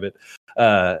describe it.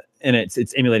 And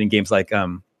it's emulating games like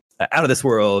Out of This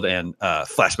World and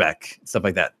Flashback, stuff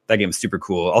like that. That game is super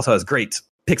cool. Also has great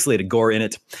pixelated gore in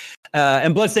it.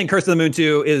 And Bloodstained Curse of the Moon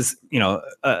 2 is,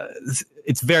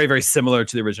 it's very, very similar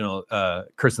to the original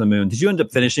Curse of the Moon. Did you end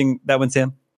up finishing that one,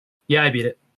 Sam? Yeah, I beat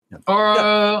it.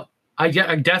 Yeah. I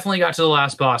definitely got to the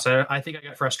last boss. I think I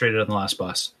got frustrated on the last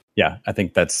boss. Yeah, I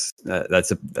think that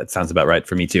sounds about right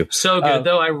for me too. So good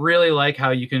though. I really like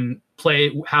how you can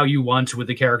play how you want with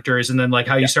the characters, and then like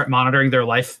how you start monitoring their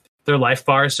life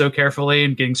bars so carefully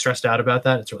and getting stressed out about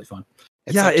that. It's really fun.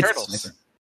 It's like Turtles.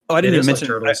 Oh, I didn't even mention.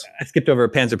 I skipped over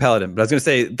Panzer Paladin, but I was going to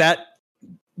say that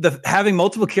having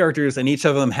multiple characters and each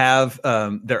of them have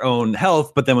their own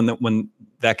health, but then when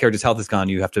that character's health is gone,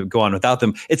 you have to go on without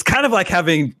them. It's kind of like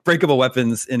having breakable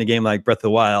weapons in a game like Breath of the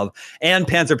Wild and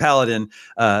Panzer Paladin.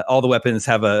 All the weapons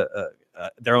have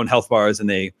their own health bars, and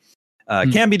they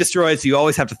can be destroyed. So you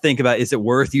always have to think about, is it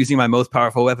worth using my most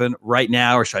powerful weapon right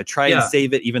now, or should I try and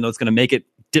save it, even though it's going to make it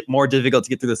more difficult to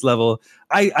get through this level?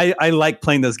 I like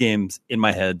playing those games in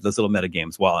my head, those little meta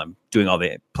games, while I'm doing all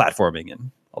the platforming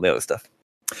and all the other stuff.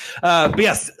 But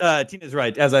yes, Tina's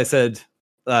right. As I said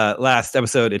last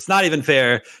episode, it's not even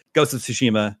fair. Ghost of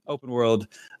Tsushima, open world,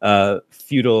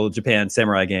 feudal Japan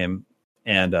samurai game,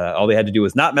 and all they had to do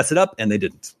was not mess it up, and they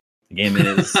didn't. The game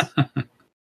is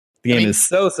is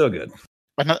so good.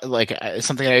 Like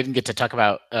something I didn't get to talk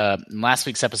about in last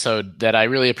week's episode that I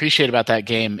really appreciate about that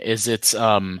game is it's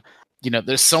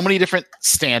there's so many different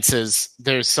stances,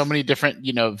 there's so many different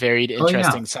varied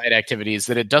interesting side activities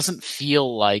that it doesn't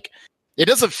feel like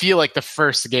the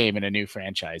first game in a new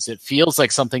franchise. It feels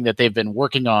like something that they've been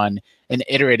working on and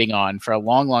iterating on for a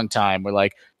long time, where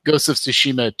like Ghost of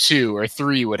Tsushima 2 or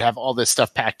 3 would have all this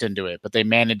stuff packed into it, but they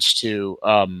managed to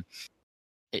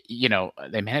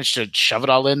shove it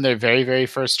all in their very, very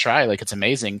first try. Like, it's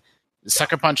amazing.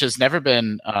 Sucker Punch has never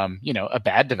been a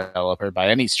bad developer by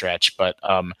any stretch, but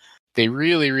they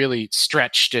really, really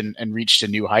stretched and reached a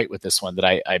new height with this one that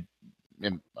I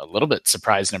am a little bit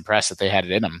surprised and impressed that they had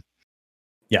it in them.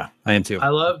 Yeah, I am too. I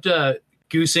loved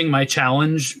goosing my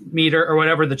challenge meter or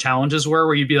whatever the challenges were,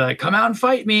 where you'd be like, come out and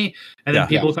fight me. And then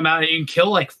people come out and you can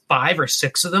kill like 5 or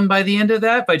 6 of them by the end of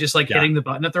that by just like hitting the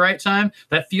button at the right time.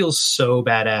 That feels so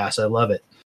badass. I love it.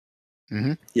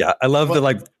 Mm-hmm. Yeah, I love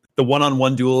the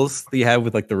one-on-one duels that you have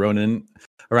with like the Ronin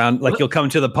around. Like, you'll come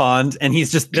to the pond and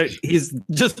he's just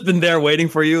been there waiting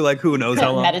for you. Like, who knows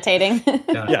how long. Meditating.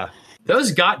 Yeah.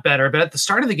 Those got better, but at the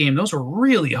start of the game, those were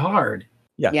really hard.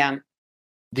 Yeah.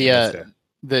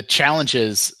 The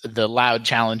challenges, the loud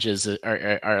challenges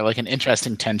are like an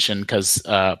interesting tension because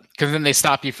then they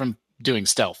stop you from doing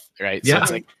stealth, right? Yeah. So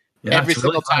it's like every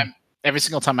single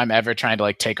time I'm ever trying to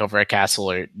like take over a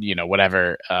castle or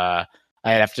whatever, I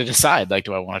have to decide, like,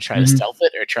 do I want to try to stealth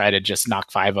it or try to just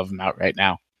knock 5 of them out right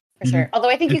now? For sure. Although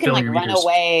I think you can like run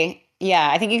away. Yeah,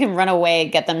 I think you can run away,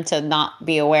 get them to not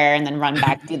be aware, and then run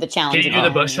back, do the challenge. Can you do the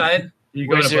bush side? You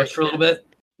go in a bush for a little bit?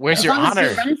 Where's your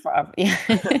honor? Yeah.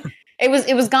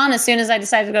 It was gone as soon as I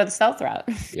decided to go the stealth route.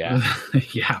 Yeah.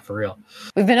 Yeah, for real.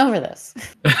 We've been over this.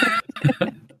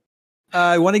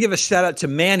 I want to give a shout out to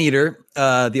Maneater,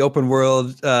 the open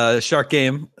world shark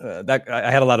game. That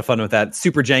I had a lot of fun with that.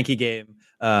 Super janky game,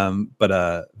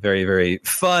 but very, very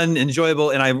fun, enjoyable.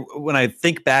 And when I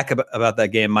think back about that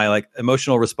game, my like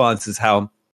emotional response is how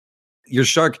the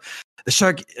shark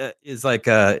is like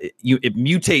it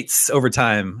mutates over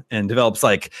time and develops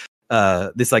like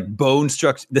this like bone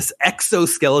structure, this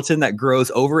exoskeleton that grows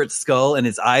over its skull, and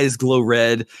its eyes glow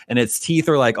red, and its teeth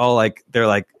are like all like they're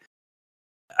not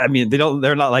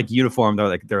like uniform.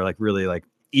 They're like really like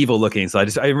evil looking. So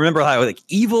I remember how like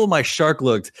evil my shark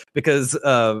looked because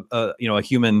a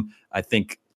human, I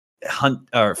think,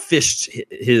 fished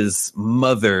his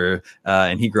mother,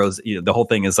 and he grows. The whole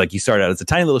thing is like you start out as a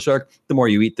tiny little shark. The more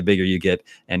you eat, the bigger you get,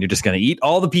 and you're just going to eat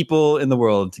all the people in the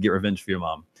world to get revenge for your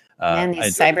mom. And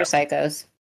these cyber psychos.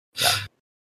 Yeah.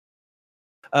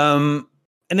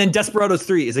 And then Desperados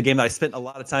 3 is a game that I spent a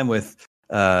lot of time with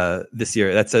this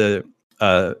year. That's a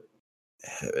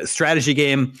strategy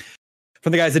game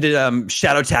from the guys that did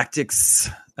Shadow Tactics,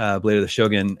 Blade of the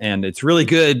Shogun, and it's really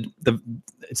good.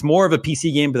 It's more of a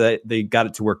PC game, but they got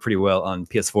it to work pretty well on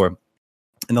PS4.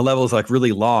 And the level is like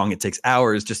really long. It takes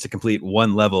hours just to complete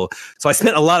one level. So I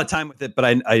spent a lot of time with it, but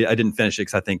I didn't finish it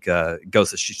because I think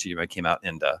Ghost of Tsushima came out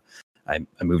and I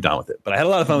moved on with it. But I had a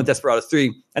lot of fun with Desperados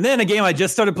 3. And then a game I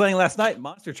just started playing last night,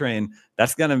 Monster Train.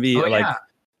 That's going to be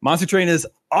Monster Train is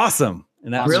awesome.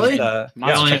 And that's really?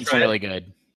 Monster Train's really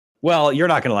good. Well, you're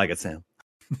not going to like it, Sam.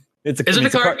 Is it a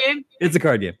card game? It's a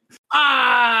card game.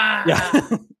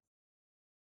 Yeah.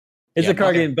 It's a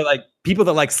card game, but like people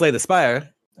that like Slay the Spire,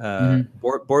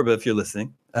 Borba, if you're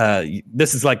listening,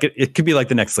 this is like it could be like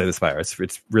the next Slay the Spire.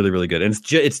 It's really, really good, and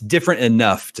it's different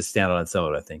enough to stand on its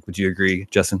own. I think. Would you agree,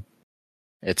 Justin?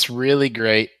 It's really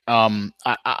great.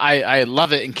 I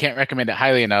love it and can't recommend it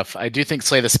highly enough. I do think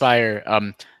Slay the Spire,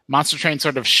 Monster Train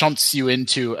sort of shunts you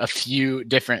into a few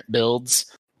different builds.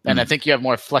 And I think you have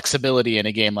more flexibility in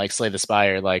a game like Slay the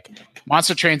Spire. Like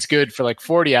Monster Train's good for like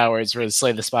 40 hours, whereas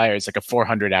Slay the Spire is like a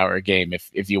 400-hour game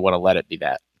if you want to let it be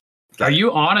that. Are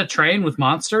you on a train with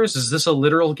monsters? Is this a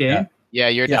literal game? Yeah,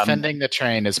 you're defending the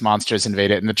train as monsters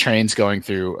invade it, and the train's going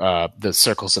through the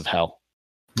circles of hell.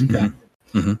 Okay.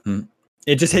 Mm-hmm.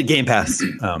 It just hit Game Pass,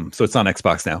 so it's on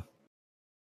Xbox now.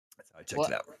 That's how I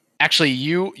checked it out. Actually,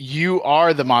 you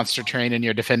are the monster train, and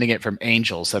you're defending it from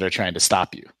angels that are trying to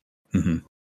stop you. Mm-hmm.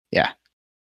 Yeah.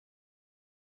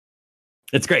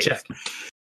 It's great. Check.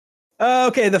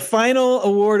 Okay, the final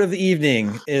award of the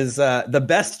evening is the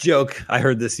best joke I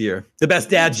heard this year. The best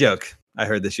dad joke I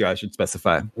heard this year, I should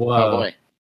specify. Whoa. Oh boy.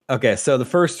 Okay, so the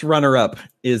first runner-up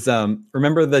is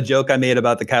remember the joke I made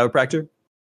about the chiropractor?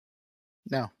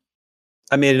 No.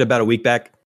 I made it about a week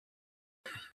back.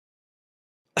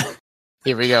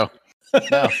 Here we go.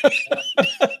 No.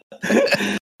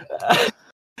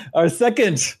 Our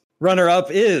second runner-up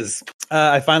is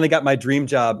I finally got my dream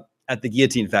job at the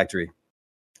Guillotine Factory.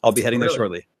 I'll be heading there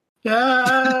shortly.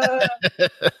 Yeah.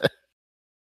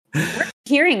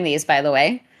 Hearing these, by the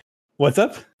way. What's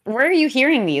up? Where are you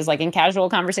hearing these? Like in casual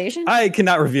conversation? I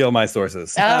cannot reveal my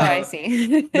sources. Oh, I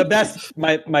see. The best,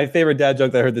 my favorite dad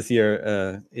joke that I heard this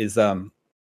year is a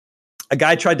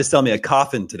guy tried to sell me a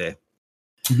coffin today.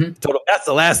 Mhm. Total. That's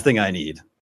the last thing I need.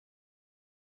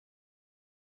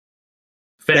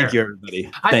 Fair. Thank you, everybody.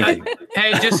 Thank you.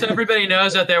 Hey, just so everybody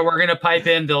knows out there, we're going to pipe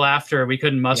in the laughter. We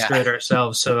couldn't muster it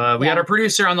ourselves. So we got our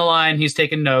producer on the line. He's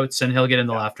taking notes, and he'll get in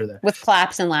the laughter there. With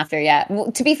claps and laughter, yeah.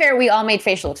 Well, to be fair, we all made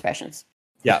facial expressions.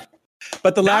 Yeah,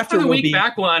 but the Not laughter for the will week be.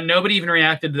 back one. Nobody even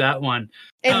reacted to that one.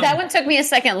 That one took me a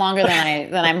second longer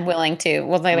than I'm willing to.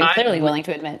 Well, I'm clearly willing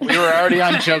to admit. We were already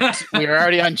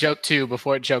on joke 2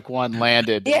 before joke 1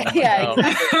 landed. Yeah. So,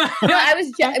 No, I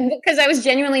was because I was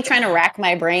genuinely trying to rack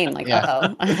my brain. Like,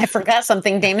 I forgot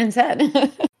something Damon said.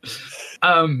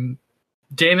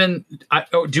 Damon,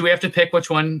 do we have to pick which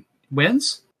one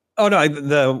wins? Oh no,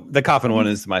 the coffin one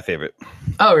is my favorite.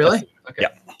 Oh, really? Okay. Yeah,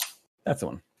 that's the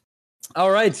one. All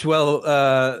right.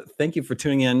 Well, thank you for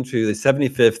tuning in to the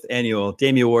 75th annual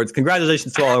Damie Awards.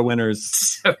 Congratulations to all our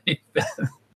winners.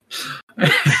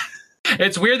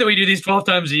 It's weird that we do these 12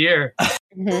 times a year.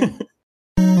 Mhm.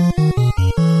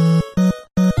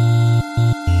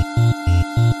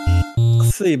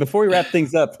 Let's see. Before we wrap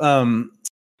things up,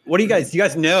 what do you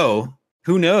guys know?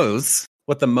 Who knows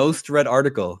what the most read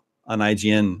article on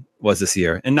IGN was this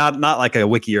year? And not like a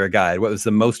wiki or a guide. What was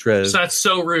the most read? So that's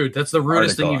so rude. That's the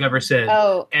rudest thing you've ever said.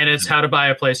 Oh, And it's how to buy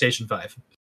a PlayStation 5.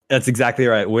 That's exactly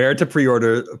right. Where to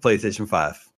pre-order a PlayStation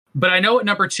 5. But I know what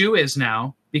number 2 is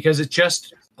now because it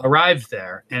just arrived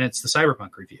there, and it's the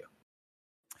Cyberpunk review.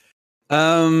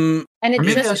 and it Or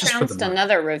maybe just that's just for the announced month.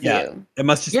 another review. Yeah. It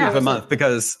must just be for a was month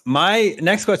because my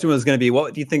next question was going to be,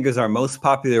 what do you think is our most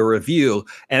popular review?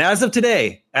 And as of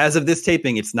today, as of this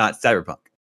taping, it's not Cyberpunk.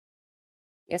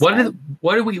 Yes, What sir.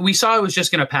 did we saw? It was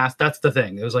just going to pass. That's the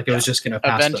thing. It was like it was just going to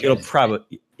pass. Avengers. It'll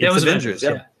probably. Yeah, it was Avengers.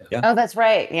 Avengers. Yeah. Oh, that's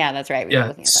right. Yeah, that's right. We were Yeah.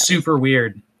 looking at that. Super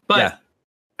weird. But Yeah.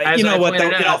 as You know I what?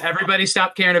 pointed though, out, everybody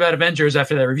stopped caring about Avengers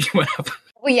after that review went up.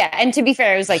 Well, yeah, and to be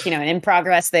fair, it was like an in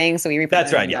progress thing, so we repeated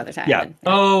That's it right, another time. yeah. And-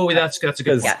 Oh, that's a good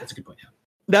point. Yeah. That's a good point. Yeah.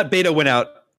 that beta went out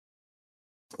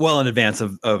well in advance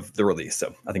of the release,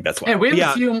 so I think that's why. And we have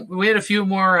Yeah, a few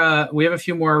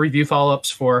more review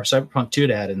follow-ups for Cyberpunk 2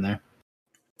 to add in there.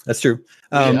 that's true.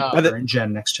 Yeah. By, the, Current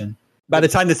gen, next gen. by the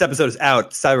time this episode is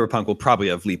out, Cyberpunk will probably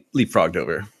have leapfrogged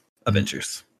over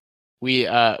Avengers. we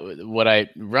what I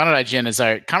run at IGN is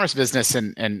our commerce business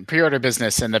and pre-order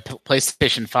business, and the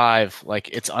PlayStation 5. Like,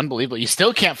 it's unbelievable. You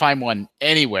still can't find one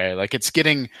anywhere. Like, it's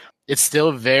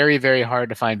still very, very hard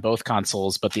to find both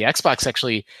consoles. But the Xbox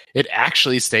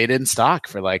actually stayed in stock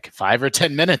for like 5 or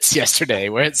 10 minutes yesterday,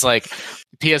 where it's like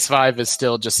PS5 is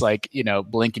still just like,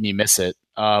 blink and you miss it.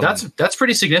 That's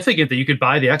pretty significant that you could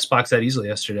buy the Xbox that easily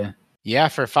yesterday. Yeah,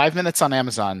 for 5 minutes on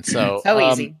Amazon. So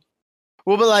easy.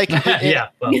 Well, but like Yeah.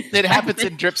 Well, it happens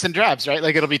in drips and drabs, right?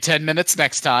 Like, it'll be 10 minutes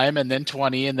next time, and then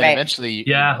 20, and then Right. eventually.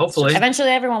 yeah, hopefully.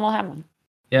 Eventually, everyone will have one.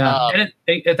 Yeah. And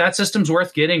that system's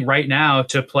worth getting right now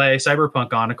to play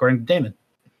Cyberpunk on, according to Damon.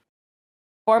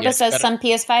 Orba Yeah, says better. some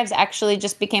PS5s actually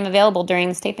just became available during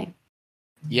this taping.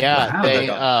 Yeah,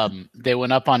 Wow. they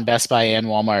went up on Best Buy and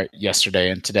Walmart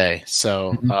yesterday and today.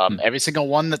 So Mhm. every single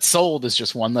one that's sold is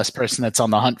just one less person that's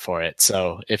on the hunt for it.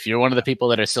 So if you're one of the people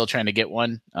that are still trying to get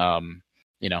one,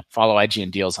 follow IGN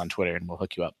Deals on Twitter and we'll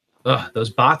hook you up. Ugh, those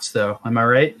bots, though. Am I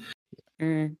right?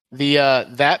 Mm. The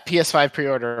that PS5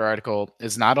 pre-order article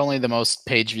is not only the most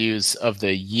page views of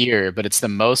the year, but it's the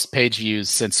most page views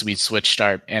since we switched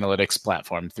our analytics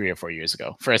platform 3 or 4 years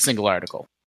ago for a single article.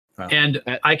 And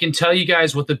I can tell you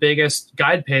guys what the biggest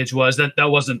guide page was. That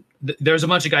wasn't. There's a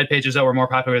bunch of guide pages that were more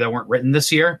popular that weren't written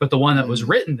this year, but the one that was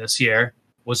written this year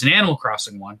was an Animal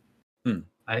Crossing one.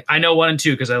 I know 1 and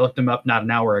 2 because I looked them up not an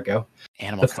hour ago.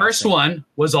 Animal The first Crossing. one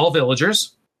was All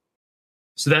Villagers.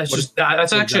 So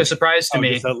that's actually a surprise to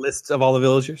me. Just a list of all the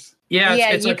villagers. Yeah,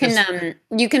 you like can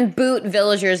you can boot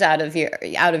villagers out of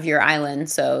your island.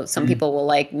 So some people will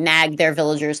like nag their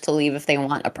villagers to leave if they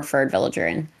want a preferred villager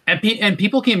in. And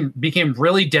people became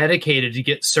really dedicated to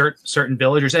get certain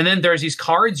villagers. And then there's these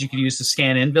cards you could use to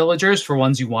scan in villagers for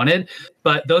ones you wanted,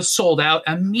 but those sold out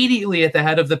immediately at the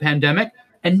head of the pandemic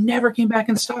and never came back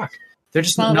in stock. They're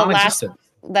just non-existent.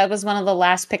 That was one of the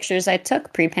last pictures I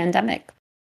took pre-pandemic.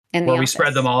 Where we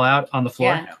spread them all out on the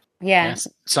floor. Yeah.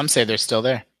 Some say they're still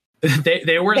there.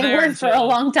 They were there for a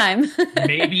long time.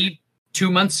 Maybe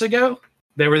 2 months ago.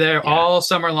 They were there all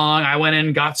summer long. I went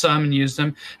in, got some, and used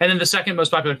them. And then the second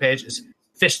most popular page is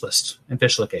fish list and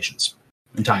fish locations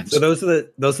and times. So those are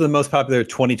the most popular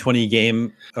 2020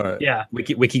 game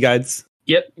wiki guides.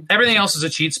 Yep. Everything else is a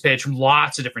cheats page from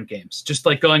lots of different games, just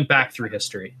like going back through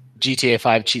history. GTA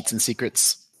 5 cheats and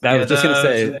secrets. I was just going to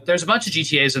say, there's a bunch of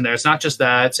GTAs in there. It's not just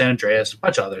that. San Andreas, a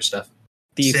bunch of other stuff.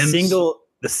 The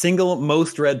single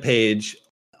most read page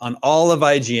on all of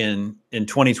IGN in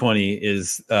 2020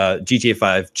 is GTA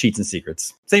 5 cheats and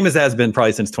secrets. Same as it has been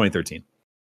probably since 2013.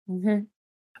 Mm-hmm.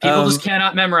 People just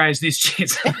cannot memorize these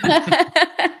cheats.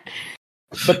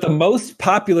 But the most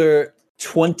popular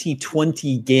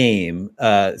 2020 game,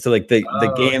 so like the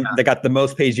game that got the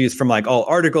most page views from like all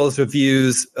articles,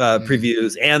 reviews,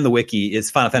 previews, and the wiki is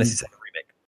Final Fantasy VII Remake.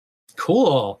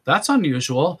 Cool. That's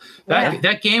unusual.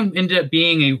 That game ended up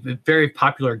being a very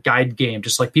popular guide game,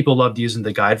 just like people loved using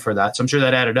the guide for that. So I'm sure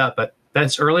that added up. But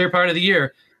that's earlier part of the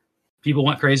year. People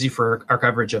went crazy for our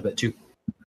coverage of it too.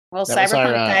 Well,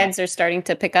 Cyberpunk guides are starting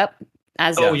to pick up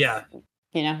as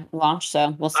launch.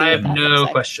 So we'll see. I have no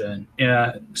question.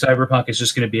 Yeah, Cyberpunk is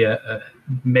just going to be a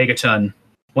megaton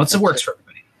once it works for everybody.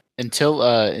 Until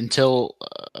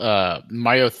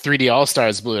Mario 3D All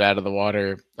Stars blew it out of the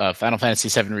water, Final Fantasy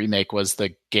VII Remake was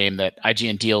the game that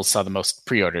IGN Deals saw the most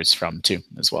pre-orders from too,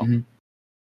 as well. Mm-hmm.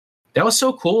 That was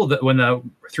so cool that when the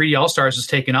 3D All Stars was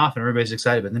taken off and everybody's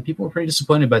excited, but then people were pretty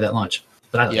disappointed by that launch.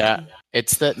 But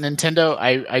it's the Nintendo.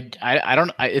 I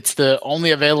don't. It's the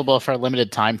only available for a limited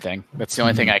time thing. That's the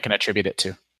only thing I can attribute it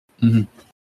to. Mm-hmm.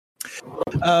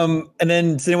 And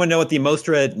then, does anyone know what the most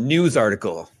read news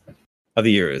article of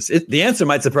the year is? The answer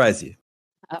might surprise you.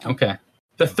 Okay,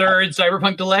 the third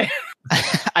Cyberpunk delay.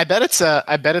 I bet it's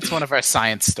one of our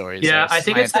science stories. Yeah, I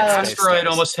think it's the asteroid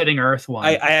almost hitting Earth one.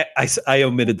 I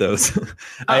omitted those.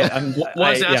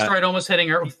 Was asteroid almost hitting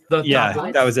Earth?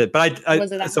 That was it. But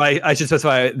I should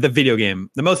specify the video game.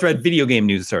 The most read video game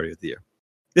news story of the year.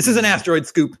 This is an asteroid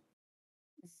scoop.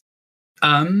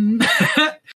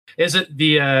 Is it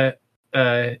the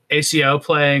ACO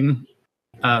playing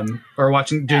or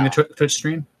doing the Twitch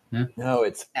stream? Yeah. No,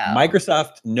 it's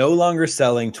Microsoft no longer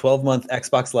selling 12-month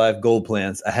Xbox Live Gold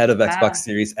plans ahead of Xbox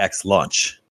Series X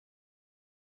launch.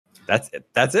 That's it.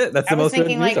 That's the most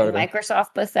thinking like article.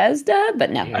 Microsoft Bethesda, but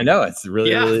no. I know it's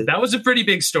really that was a pretty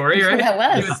big story, right? That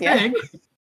was, yeah.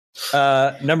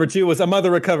 Number 2 was a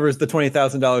mother recovers the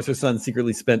 $20,000 her son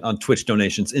secretly spent on Twitch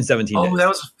donations in 17 days.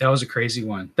 Oh, that was a crazy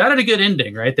one. That had a good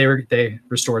ending, right? They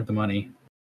restored the money.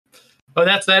 Oh,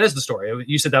 that is the story.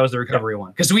 You said that was the recovery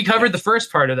one because we covered the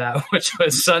first part of that, which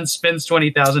was son spends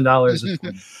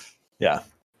 $20,000. Yeah.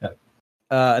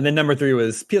 And then number 3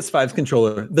 was PS5's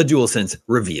controller, the DualSense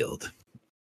revealed.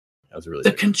 That was really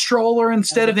the controller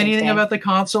instead of anything about the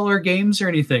console or games or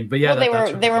anything. But yeah,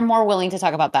 they were more willing to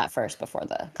talk about that first before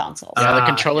the console. Yeah, the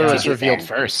controller was revealed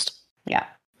first. Yeah.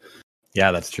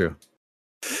 Yeah, that's true.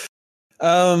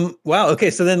 Wow.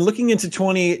 Okay, so then looking into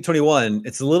 2021,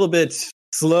 it's a little bit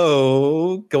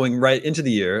slow going right into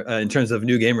the year in terms of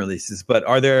new game releases, but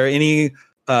are there any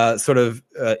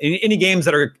any games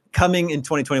that are coming in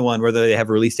 2021, whether they have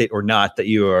a release date or not, that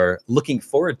you are looking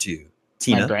forward to?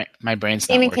 Tina, my brain's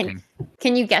not working.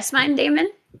 Can you guess mine, Damon?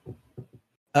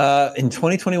 In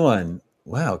 2021,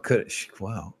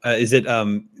 is it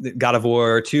God of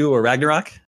War 2 or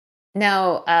Ragnarok?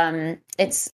 No,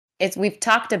 it's we've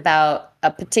talked about a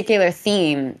particular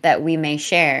theme that we may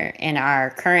share in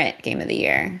our current game of the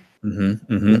year.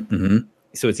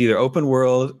 So it's either open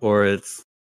world or it's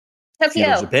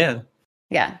Tokyo, Japan.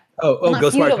 Yeah. Well,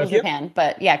 Ghostwire Tokyo, Japan,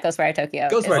 but yeah, Ghostwire Tokyo.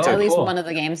 It's at least one of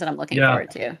the games that I'm looking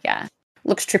forward to. Yeah,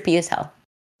 looks trippy as hell.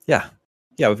 Yeah,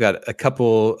 we've got a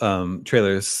couple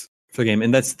trailers for the game,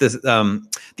 and that's this the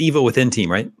Evil Within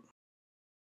team, right?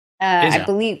 I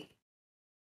believe.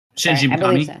 Shinji Mikami. I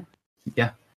believe so. Yeah.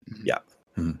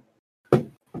 Mm-hmm.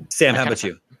 Sam, how about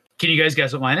you? Can you guys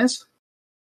guess what mine is?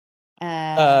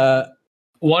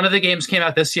 One of the games came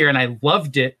out this year, and I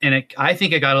loved it. And I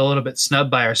think it got a little bit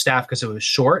snubbed by our staff because it was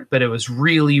short, but it was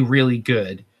really, really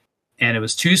good. And it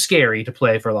was too scary to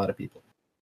play for a lot of people.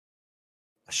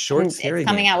 Short It's series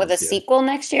coming out with a sequel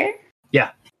next year.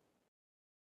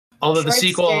 Although Short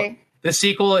story. the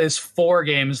sequel is 4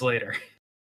 games later.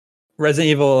 Resident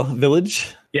Evil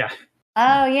Village.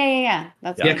 Oh yeah.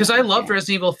 That's Yeah, because I loved it.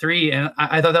 Resident Evil 3, and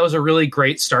I thought that was a really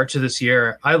great start to this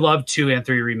year. I loved 2 and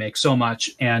 3 remakes so much,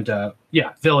 and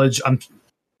Village. I'm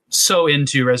so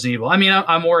into Resident Evil. I mean,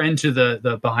 I'm more into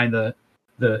the behind the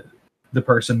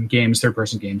person games, third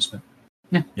person games, but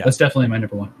yeah, that's definitely my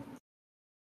number one.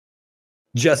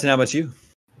 Justin, how about you?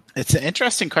 It's an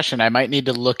interesting question. I might need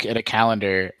to look at a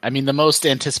calendar. I mean, the most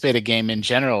anticipated game in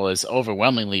general is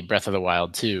overwhelmingly Breath of the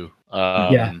Wild 2.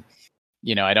 Yeah.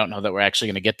 I don't know that we're actually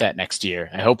going to get that next year.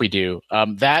 I hope we do.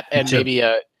 That and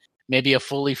maybe a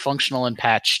fully functional and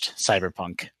patched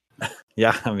Cyberpunk.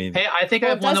 Yeah, I mean, Hey, I think I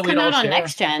Well, have it one does that we come all out on share.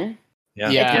 next gen. yeah.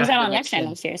 It comes out on next next gen gen.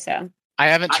 next year. So I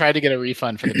haven't tried to get a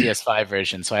refund for the PS5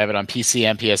 version, so I have it on PC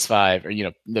and PS5,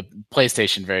 or the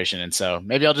PlayStation version, and so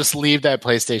maybe I'll just leave that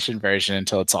PlayStation version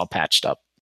until it's all patched up.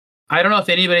 I don't know if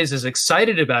anybody's as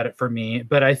excited about it for me,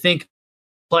 but I think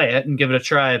play it and give it a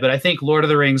try. But I think Lord of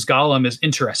the Rings Gollum is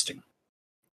interesting.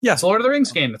 Yeah. It's a Lord of the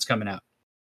Rings game that's coming out.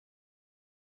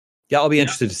 Yeah, I'll be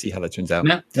interested to see how that turns out.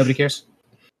 No, nobody cares.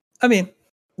 I mean,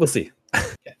 we'll see. I'm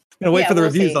gonna wait Yeah, for the we'll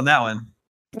reviews see. on that one.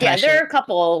 yeah, I there share- are a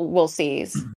couple we'll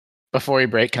sees. Before we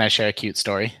break, can I share a cute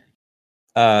story?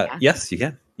 Yes, you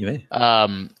can. You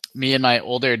may. Me and my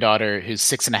older daughter, who's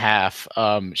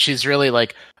 6.5, she's really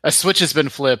like, a switch has been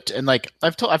flipped, and like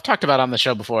I've talked about on the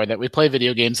show before that we play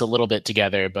video games a little bit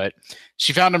together, but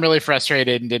she found them really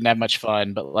frustrated and didn't have much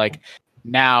fun. But like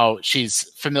now she's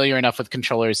familiar enough with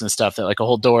controllers and stuff that like a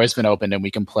whole door has been opened and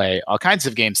we can play all kinds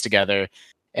of games together.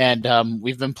 And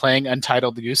we've been playing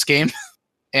Untitled Goose Game.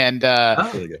 And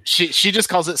Really good. she just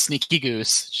calls it Sneaky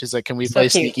Goose. She's like, "Can we So play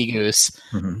cute. Sneaky Goose?"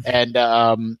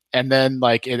 Mhm. And then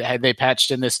like they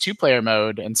patched in this 2-player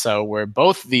mode, and so we're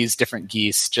both these different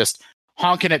geese just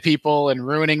honking at people and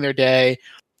ruining their day.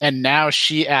 And now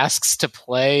she asks to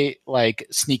play like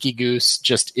Sneaky Goose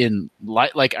just in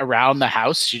like around the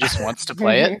house. She just wants to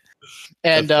play it.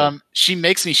 And That's fun. she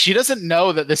makes me, she doesn't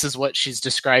know that this is what she's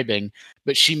describing,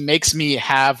 but she makes me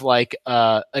have like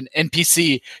an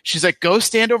NPC. She's like, go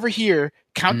stand over here,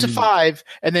 count to 5,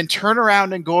 and then turn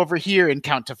around and go over here and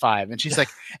count to 5. And she's like,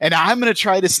 and I'm going to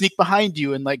try to sneak behind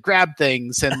you and like grab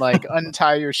things and like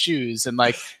untie your shoes. And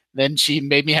like, then she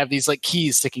made me have these like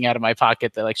keys sticking out of my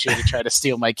pocket that like she had to try to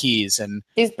steal my keys. And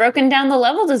She's broken down the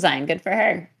level design. Good for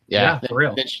her. Yeah, for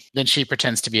real. Then she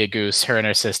pretends to be a goose, her and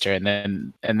her sister, and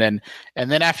then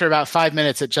after about 5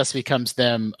 minutes, it just becomes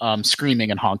them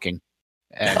screaming and honking.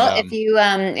 And, Well,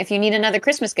 if you need another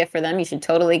Christmas gift for them, you should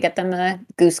totally get them a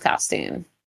goose costume.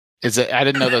 I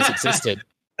didn't know those existed.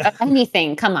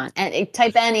 Anything, come on, and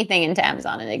type anything into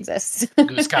Amazon, it exists.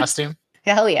 Goose costume.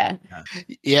 Hell yeah!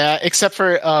 Yeah, except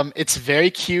for it's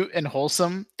very cute and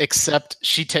wholesome. Except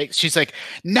she's like,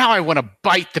 now I want to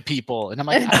bite the people, and I'm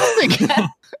like,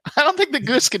 I don't think the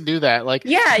goose can do that. Like,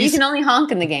 Yeah, you he's- can only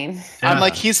honk in the game. I'm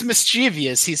like, he's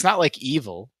mischievous. He's not like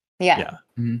evil. Yeah,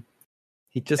 Yeah.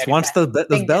 He just Big wants those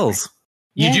difference. bells.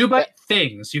 You Yeah. do bite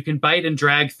things. You can bite and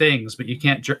drag things, but you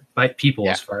can't bite people,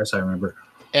 Yeah. as far as I remember.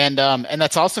 And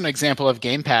that's also an example of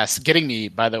Game Pass getting me,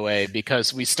 by the way,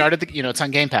 because we started it's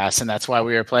on Game Pass, and that's why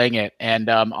we were playing it. And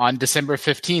on December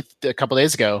 15th, a couple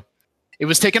days ago, it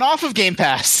was taken off of Game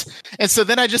Pass, and so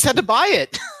then I just had to buy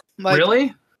it. Like,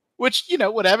 Really? Which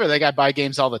whatever. Like I buy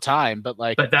games all the time, but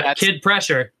like But that that's, kid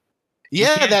pressure.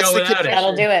 yeah, can't that's go the without kid it.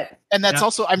 that'll do it. And that's Yeah.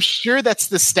 also, I'm sure that's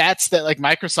the stats that like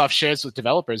Microsoft shares with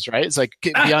developers, right? It's like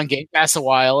be on Game Pass a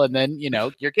while, and then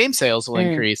your game sales will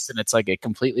increase, and it's like it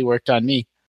completely worked on me.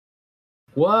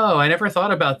 Whoa, I never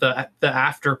thought about the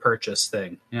after purchase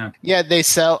thing. Yeah. Yeah, they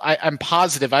sell. I'm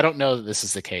positive. I don't know that this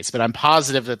is the case, but I'm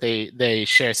positive that they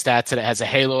share stats that it has a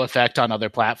halo effect on other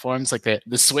platforms. Like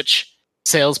the Switch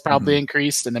sales probably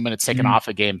increased, and then when it's taken off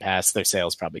of Game Pass, their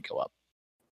sales probably go up.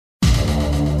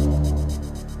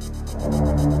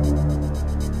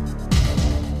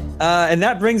 And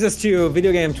that brings us to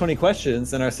Video Game 20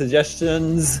 questions. And our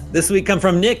suggestions this week come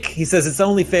from Nick. He says it's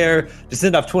only fair to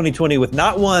send off 2020 with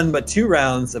not 1, but 2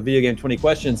 rounds of Video Game 20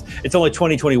 questions. It's only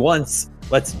 2020 once.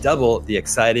 Let's double the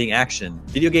exciting action.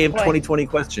 Video Game Boy. 2020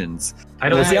 questions. I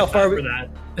don't We'll see have how far time we- for that.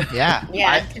 Yeah,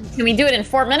 Yeah, can we do it in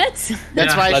 4 minutes?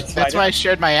 that's Yeah, why. let's That's find why out. I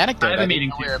shared my anecdote. I have a didn't meeting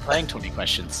know too. we were playing 20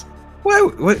 questions. Well,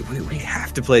 we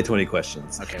have to play 20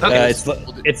 questions. Okay. It's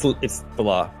the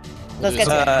law. Let's get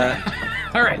to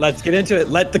it. All right. Let's get into it.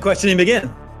 Let the questioning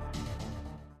begin.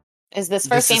 Is this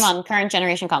first this game is- on current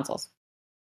generation consoles?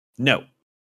 No.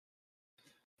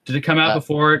 Did it come out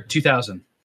before 2000?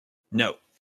 No.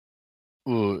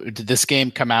 Ooh, did this game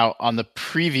come out on the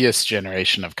previous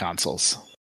generation of consoles?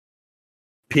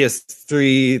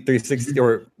 PS3, 360,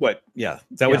 or what? Yeah.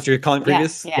 Is that what you're calling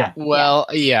previous? Yeah. Well,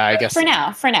 yeah, I guess For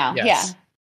now. Yes.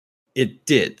 It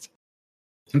did.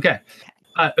 Okay.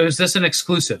 Is this an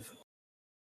exclusive?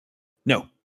 No.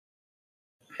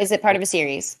 Is it part of a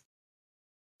series?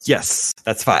 Yes.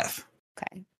 That's 5.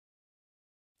 Okay.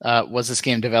 Was this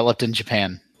game developed in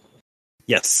Japan?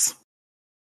 Yes.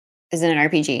 Is it an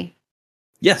RPG?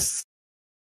 Yes.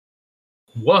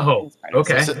 Whoa.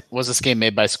 Okay. Was this game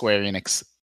made by Square Enix?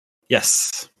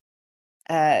 Yes.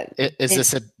 Is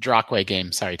this a Drockway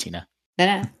game? Sorry, Tina.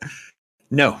 No.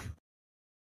 No.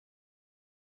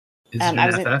 Is it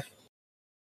an FF?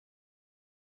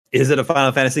 Is it a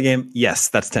Final Fantasy game? Yes.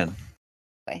 That's 10.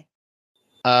 Okay.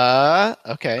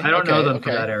 I don't know them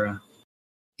for that era.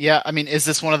 Yeah, I mean, is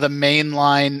this one of the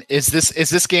mainline? Is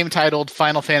this game titled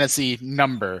Final Fantasy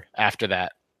number after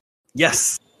that?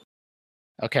 Yes.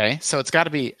 Okay, so it's got to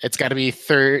be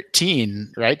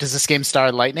 13, right? Does this game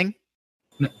star lightning?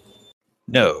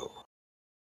 No.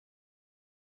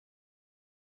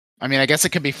 I mean, I guess it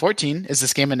could be 14. Is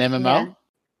this game an MMO? Yeah.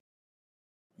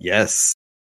 Yes.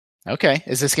 Okay,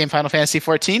 is this game Final Fantasy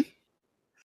 14?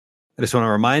 I just want to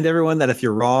remind everyone that if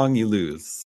you're wrong, you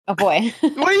lose. Oh boy.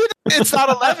 What are you doing? It's not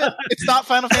 11. It's not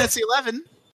Final Fantasy 11.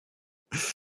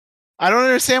 I don't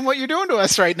understand what you're doing to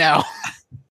us right now.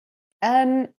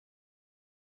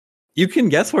 You can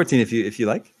guess 14 if you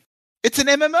like. It's an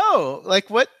MMO. Like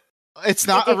what? It's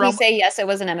not Did a realm. you say yes? It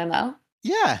was an MMO,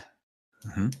 Yeah.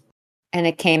 Mm-hmm. and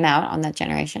it came out on that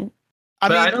generation.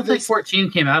 I don't think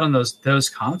 14 came out on those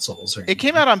consoles. It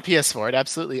came out on PS4. It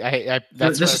absolutely.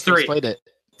 That's This is 3. Played it.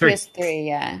 3. PS3,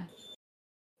 yeah.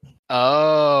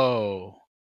 Oh,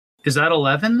 Is that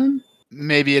 11 then?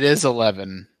 maybe it is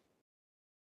 11.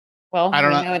 Well, I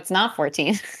don't know. know it's not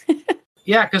 14.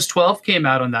 Yeah, because 12 came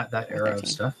out on that era of 13.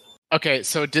 stuff. Okay,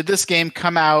 so did this game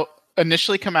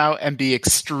initially come out and be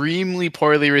extremely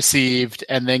poorly received,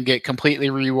 and then get completely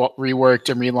reworked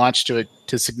and relaunched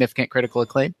to significant critical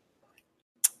acclaim?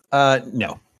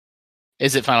 No.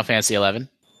 Is it Final Fantasy 11?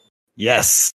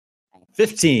 Yes.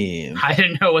 15. I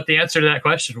didn't know what the answer to that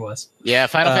question was. Yeah,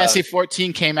 Final Fantasy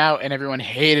 14 came out and everyone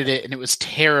hated it and it was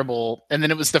terrible. And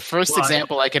then it was the first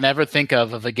example I can ever think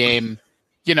of a game,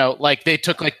 like they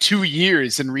took like 2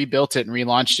 years and rebuilt it and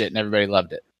relaunched it and everybody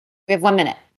loved it. We have 1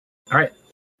 minute. All right.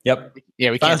 Yep.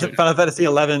 Yeah, we can't do it. Final Fantasy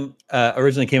 11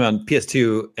 originally came out on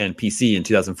PS2 and PC in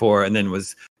 2004, and then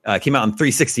came out on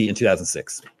 360 in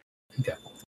 2006. Okay.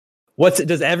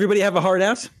 Does everybody have a hard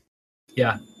out?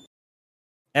 Yeah.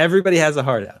 Everybody has a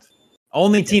hard out.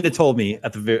 Only Tina told me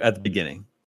at the beginning.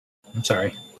 I'm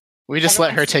sorry. We just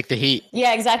let her take the heat.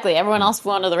 Yeah, exactly. Everyone else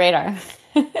flew under the radar.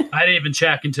 I didn't even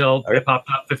check until it popped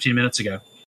up 15 minutes ago.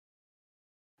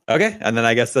 Okay, and then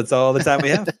I guess that's all the time we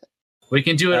have. We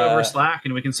can do it over Slack,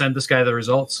 and we can send this guy the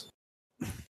results.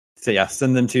 So yeah,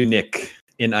 send them to Nick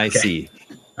in IC. Okay.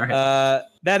 All right.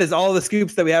 That is all the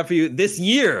scoops that we have for you this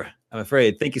year, I'm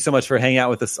afraid. Thank you so much for hanging out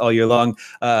with us all year long.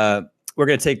 We're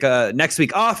going to take next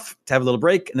week off to have a little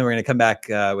break, and then we're going to come back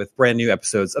with brand new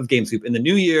episodes of Game Scoop in the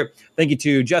new year. Thank you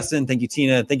to Justin. Thank you,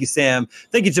 Tina. Thank you, Sam.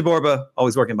 Thank you to Borba,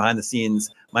 always working behind the scenes.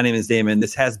 My name is Damon.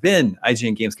 This has been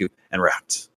IGN Game Scoop, and we're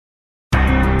out.